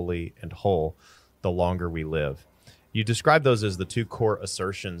more holy and whole the longer we live. You describe those as the 2 core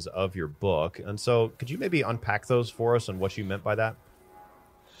assertions of your book. And so could you maybe unpack those for us and what you meant by that?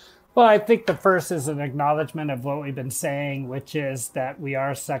 Well, I think the first is an acknowledgement of what we've been saying, which is that we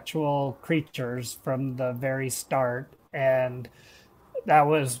are sexual creatures from the very start. And that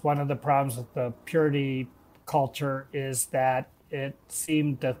was one of the problems with the purity culture, is that it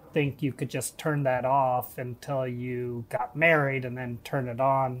seemed to think you could just turn that off until you got married and then turn it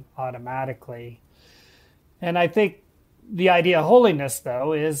on automatically. And I think the idea of holiness,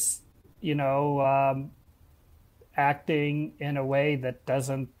 though, is, acting in a way that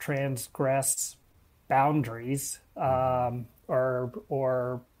doesn't transgress boundaries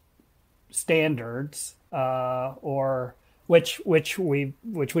or standards, or which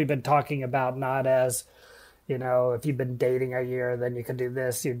we've been talking about, not as, if you've been dating a year, then you can do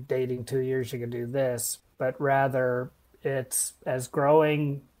this. You're dating 2 years, you can do this. But rather, it's as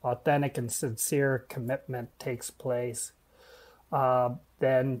growing, authentic, and sincere commitment takes place,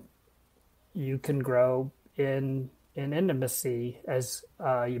 then you can grow in intimacy as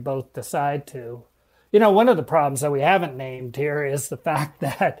you both decide to. One of the problems that we haven't named here is the fact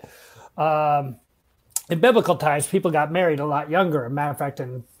that in biblical times, people got married a lot younger. As a matter of fact,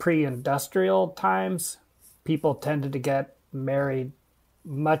 in pre-industrial times, people tended to get married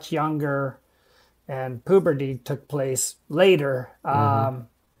much younger, and puberty took place later.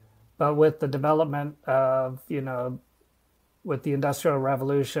 But with the development of, with the Industrial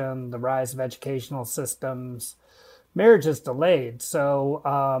Revolution, the rise of educational systems, marriage is delayed.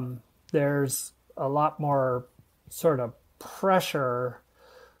 So there's a lot more sort of pressure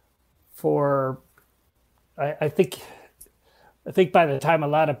for, I think by the time a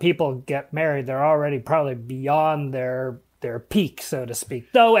lot of people get married, they're already probably beyond their peak, so to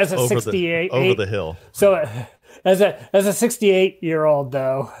speak. Though as a over the hill. So as a 68-year-old,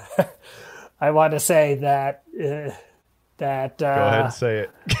 though, I want to say that go ahead and say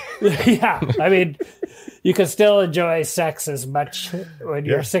it. Yeah, I mean, you can still enjoy sex as much when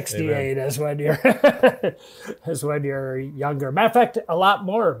you're 68 as when you're as when you're younger. Matter of fact, a lot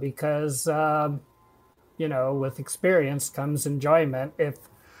more because with experience comes enjoyment.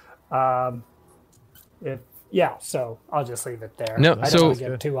 So I'll just leave it there. No, I don't want to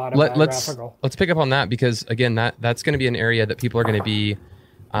get too autobiographical. Let's pick up on that because again, that's going to be an area that people are going to be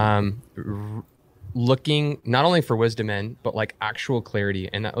looking not only for wisdom in, but like actual clarity.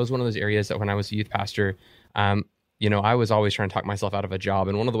 And that was one of those areas that when I was a youth pastor, I was always trying to talk myself out of a job.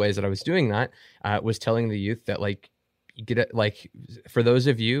 And one of the ways that I was doing that was telling the youth that like, you get it, like for those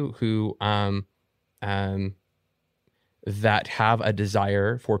of you who that have a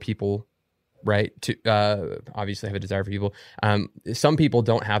desire for people, right, to obviously have a desire for people. Some people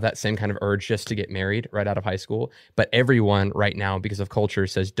don't have that same kind of urge just to get married right out of high school, but everyone right now, because of culture,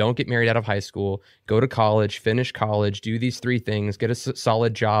 says don't get married out of high school, go to college, finish college, do these 3 things, get a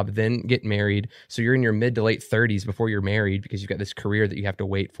solid job, then get married. So you're in your mid to late 30s before you're married because you've got this career that you have to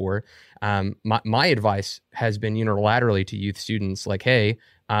wait for. My advice has been unilaterally to youth students like, hey,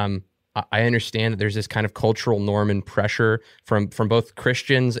 I understand that there's this kind of cultural norm and pressure from both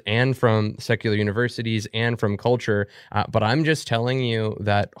Christians and from secular universities and from culture, but I'm just telling you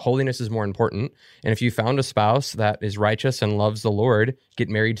that holiness is more important. And if you found a spouse that is righteous and loves the Lord, get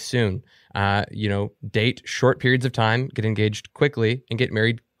married soon. Date short periods of time, get engaged quickly, and get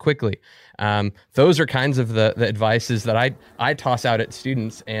married quickly. Those are kinds of the advices that I toss out at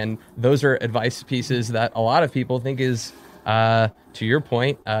students, and those are advice pieces that a lot of people think is to your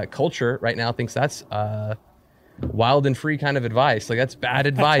point, culture right now thinks that's wild and free kind of advice. Like that's bad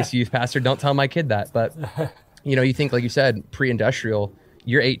advice, youth pastor. Don't tell my kid that. But you think, like you said, pre-industrial,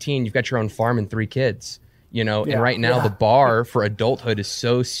 you're 18, you've got your own farm and 3 kids, and right now the bar for adulthood is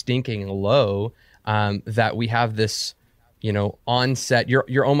so stinking low that we have this, onset.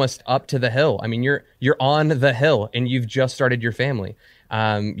 You're almost up to the hill. I mean, you're on the hill and you've just started your family.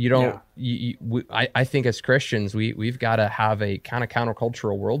 I think as Christians, we've got to have a kind of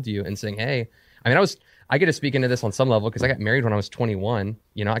countercultural worldview and saying, hey, I mean, I get to speak into this on some level because I got married when I was 21.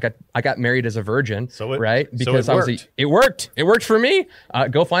 I got married as a virgin, right? Because it worked. It worked for me.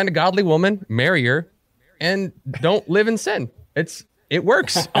 Go find a godly woman, marry her, and don't live in sin. It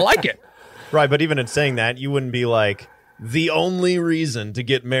works. I like it. Right, but even in saying that, you wouldn't be like, the only reason to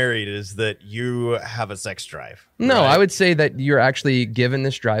get married is that you have a sex drive. Right? No, I would say that you're actually given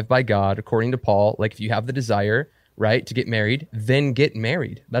this drive by God, according to Paul. Like if you have the desire, right, to get married, then get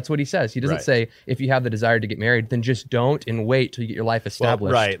married. That's what he says. He doesn't say if you have the desire to get married, then just don't and wait till you get your life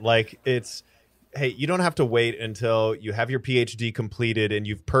established. Well, right, like hey, you don't have to wait until you have your PhD completed and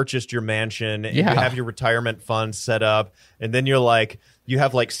you've purchased your mansion and you have your retirement fund set up, and then you're like, you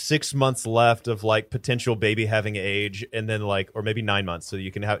have like 6 months left of like potential baby having age, and then or maybe 9 months, so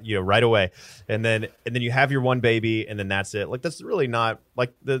you can have right away, and then you have your one baby, and then that's it. Like that's really not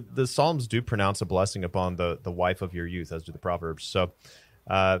like the Psalms do pronounce a blessing upon the wife of your youth, as do the Proverbs. So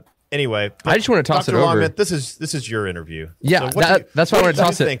anyway, I just want to toss Dr. it over. Longman, this is your interview. Yeah, so that's why I want to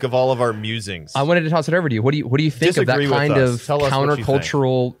toss it. Think of all of our musings. I wanted to toss it over to you. What do you think of that kind of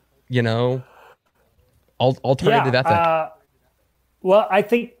countercultural, alternative ethic? Well, I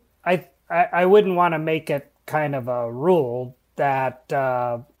think I wouldn't want to make it kind of a rule and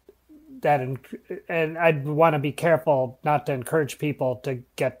I'd want to be careful not to encourage people to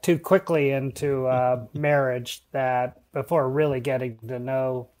get too quickly into marriage before really getting to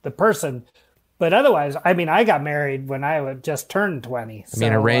know the person. But otherwise, I mean, I got married when I would just turn 20. I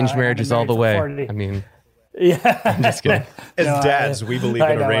mean, arranged marriage is all the way. 40. I mean, yeah, I'm just kidding. As dads, we believe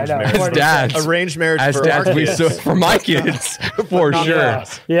in arranged marriage. As dads, arranged marriage as for dads, our kids. for my kids, for sure.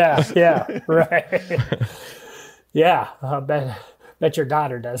 Yeah, right. Yeah, bet your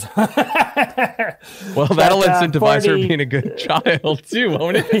daughter does. Well, that'll incentivize her being a good child too,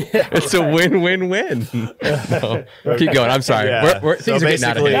 won't it? Yeah, it's a win-win-win. No, keep going. I'm sorry. Yeah. Things are getting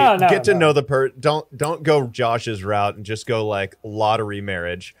out of hand. Get to know the Don't go Josh's route and just go like lottery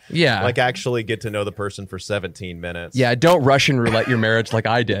marriage. Yeah, like actually get to know the person for 17 minutes. Yeah, don't Russian roulette your marriage like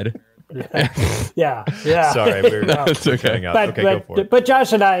I did. Yeah. Sorry, it's okay. Go for it. But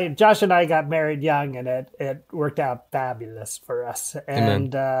Josh and I got married young, and it worked out fabulous for us.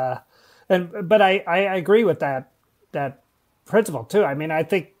 And but I agree with that principle too. I mean, I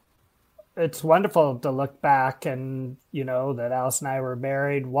think it's wonderful to look back and that Alice and I were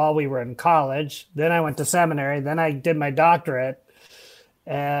married while we were in college. Then I went to seminary. Then I did my doctorate.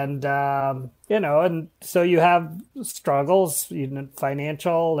 And, and so you have struggles,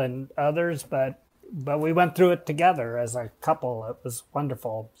 financial and others, but we went through it together as a couple. It was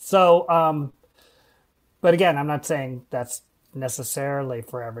wonderful. So, but again, I'm not saying that's necessarily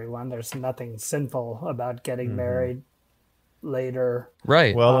for everyone. There's nothing sinful about getting married later.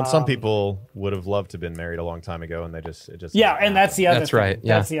 Right. Well, and some people would have loved to have been married a long time ago, and it just yeah, and that's the other That's thing. right.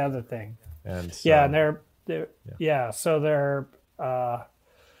 Yeah. That's the other thing. and so, Yeah, and so they're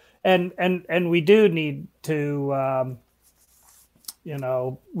and we do need to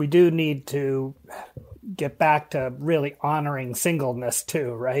we do need to get back to really honoring singleness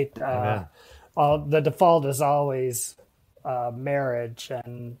too, right? The default is always marriage,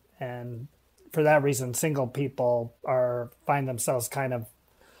 and for that reason, single people find themselves kind of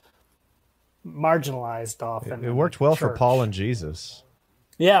marginalized often. It worked well for church. Paul and Jesus.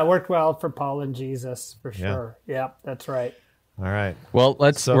 Yeah, it worked well for Paul and Jesus for sure. Yeah, that's right. All right. Well,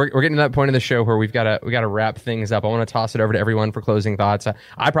 we're getting to that point of the show where we got to wrap things up. I want to toss it over to everyone for closing thoughts.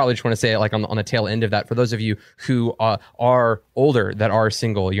 I probably just want to say it like on the tail end of that. For those of you who are older that are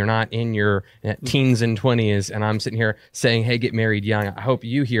single, you're not in your teens and 20s, and I'm sitting here saying, "Hey, get married young." I hope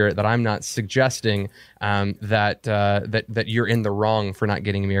you hear that I'm not suggesting that you're in the wrong for not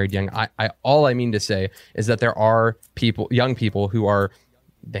getting married young. All I mean to say is that there are young people who are.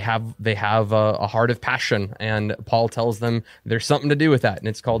 They have a heart of passion, and Paul tells them there's something to do with that, and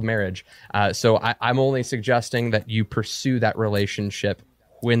it's called marriage. So I'm only suggesting that you pursue that relationship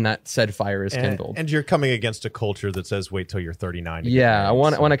when that said fire is kindled. And you're coming against a culture that says wait till you're 39. Yeah, I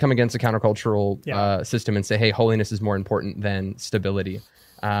want to come against a countercultural system and say, hey, holiness is more important than stability.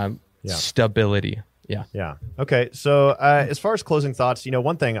 Stability. Yeah. Yeah. Okay. So as far as closing thoughts,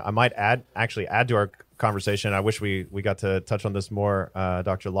 one thing I might add to our conversation, I wish we got to touch on this more,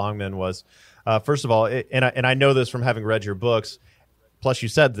 Dr. Longman, was first of all, and I know this from having read your books, plus you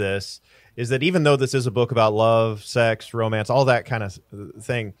said this, is that even though this is a book about love, sex, romance, all that kind of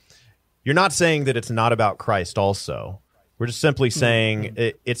thing, you're not saying that it's not about Christ also. We're just simply saying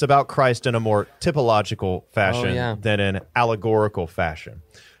it's about Christ in a more typological fashion than an allegorical fashion.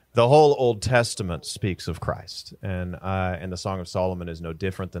 The whole Old Testament speaks of Christ, and the Song of Solomon is no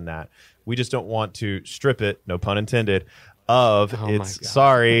different than that. We just don't want to strip it, no pun intended, of its.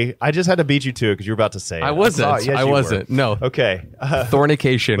 Sorry, I just had to beat you to it because you were about to say it. I wasn't. Yes, I wasn't. Were. No. Okay.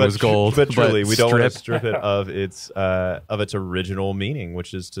 Fornication was gold. But truly, we don't want to strip it of its original meaning,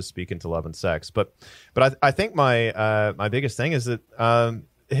 which is to speak into love and sex. But I think my biggest thing is that.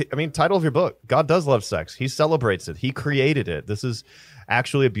 Title of your book, God does love sex. He celebrates it. He created it. This is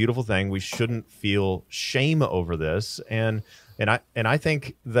actually a beautiful thing. We shouldn't feel shame over this. And I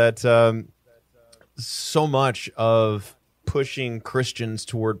think that so much of pushing Christians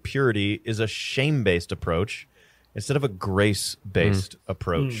toward purity is a shame-based approach instead of a grace-based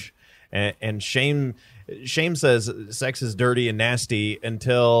approach. And shame says sex is dirty and nasty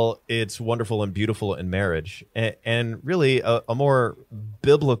until it's wonderful and beautiful in marriage. And really, a more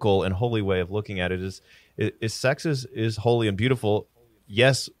biblical and holy way of looking at it is sex is holy and beautiful.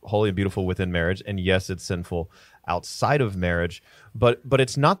 Yes, holy and beautiful within marriage, and yes, it's sinful outside of marriage. But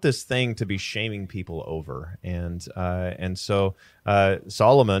it's not this thing to be shaming people over. And so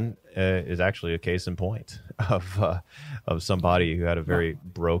Solomon is actually a case in point of somebody who had a very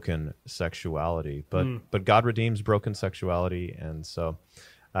broken sexuality. But God redeems broken sexuality, and so.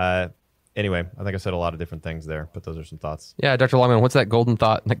 Anyway, I think I said a lot of different things there, but those are some thoughts. Yeah, Dr. Longman, what's that golden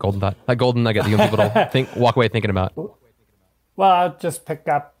thought? That golden nugget that you want people to walk away thinking about? Well, I'll just pick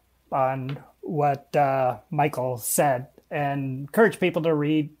up on what Michael said and encourage people to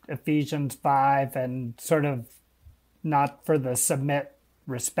read Ephesians 5 and sort of not for the submit,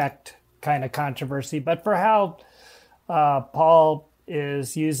 respect kind of controversy, but for how Paul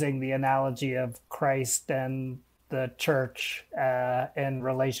is using the analogy of Christ and the church in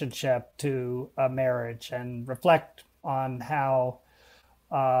relationship to a marriage, and reflect on how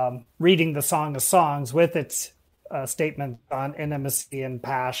reading the Song of Songs with its statement on intimacy and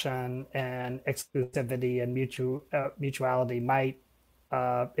passion and exclusivity and mutuality might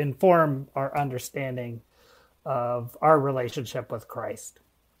inform our understanding of our relationship with Christ.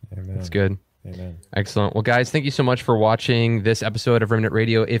 Amen. That's good. Amen. Excellent. Well, guys, thank you so much for watching this episode of Remnant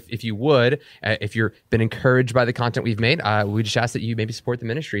Radio. If you would, if you've been encouraged by the content we've made, we just ask that you maybe support the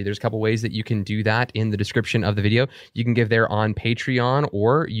ministry. There's a couple ways that you can do that in the description of the video. You can give there on Patreon,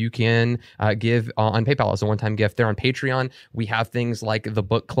 or you can give on PayPal as a one-time gift. There on Patreon, we have things like the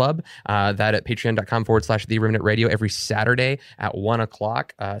book club that at patreon.com/The Remnant Radio every Saturday at 1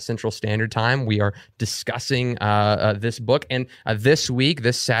 o'clock Central Standard Time. We are discussing this book. And this week,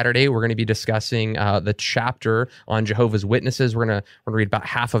 this Saturday, we're going to be discussing discussing the chapter on Jehovah's Witnesses. We're gonna read about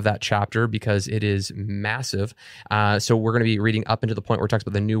half of that chapter because it is massive. So we're going to be reading up into the point where it talks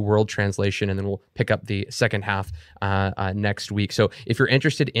about the New World Translation, and then we'll pick up the second half next week. So if you're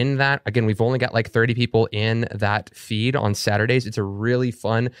interested in that, again, we've only got like 30 people in that feed on Saturdays. It's a really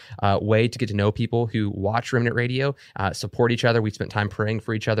fun way to get to know people who watch Remnant Radio, support each other. We spent time praying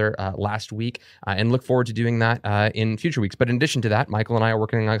for each other last week, and look forward to doing that in future weeks. But in addition to that, Michael and I are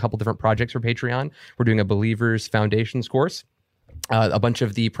working on a couple different projects for Patreon. We're doing a Believers Foundations course. A bunch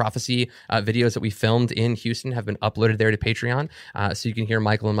of the prophecy videos that we filmed in Houston have been uploaded there to Patreon, so you can hear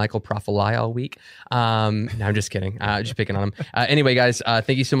Michael and Michael prophesy all week. No, I'm just kidding. Just picking on them. Anyway, guys,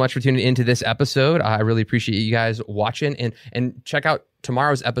 thank you so much for tuning into this episode. I really appreciate you guys watching, and check out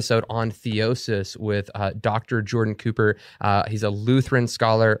tomorrow's episode on theosis with Dr. Jordan Cooper. He's a Lutheran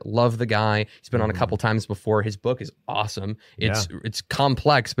scholar. Love the guy. He's been on a couple times before. His book is awesome. It's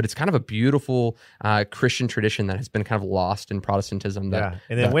complex, but it's kind of a beautiful Christian tradition that has been kind of lost in Protestantism. And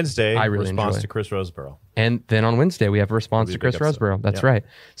then Wednesday, I really response enjoy. to Chris Roseborough. And then on Wednesday, we have a response to Chris Roseborough. That's right.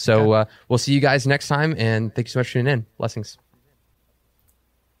 So we'll see you guys next time, and thank you so much for tuning in. Blessings.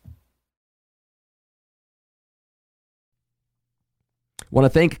 Want to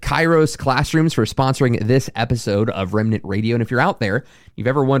thank Kairos Classrooms for sponsoring this episode of Remnant Radio. And if you're out there, you've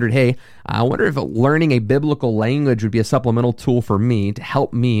ever wondered, hey, I wonder if learning a biblical language would be a supplemental tool for me to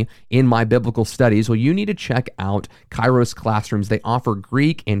help me in my biblical studies. Well, you need to check out Kairos Classrooms. They offer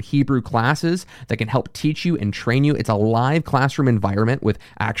Greek and Hebrew classes that can help teach you and train you. It's a live classroom environment with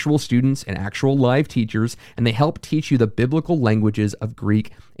actual students and actual live teachers, and they help teach you the biblical languages of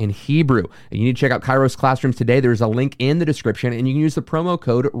Greek and Hebrew. And you need to check out Kairos Classrooms today. There's a link in the description, and you can use the promo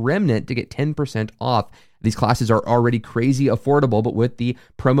code REMNANT to get 10% off. These classes are already crazy affordable, but with the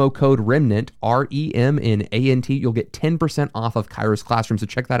promo code REMNANT, REMNANT, you'll get 10% off of Kairos Classrooms. So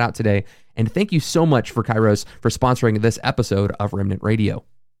check that out today. And thank you so much for Kairos for sponsoring this episode of Remnant Radio.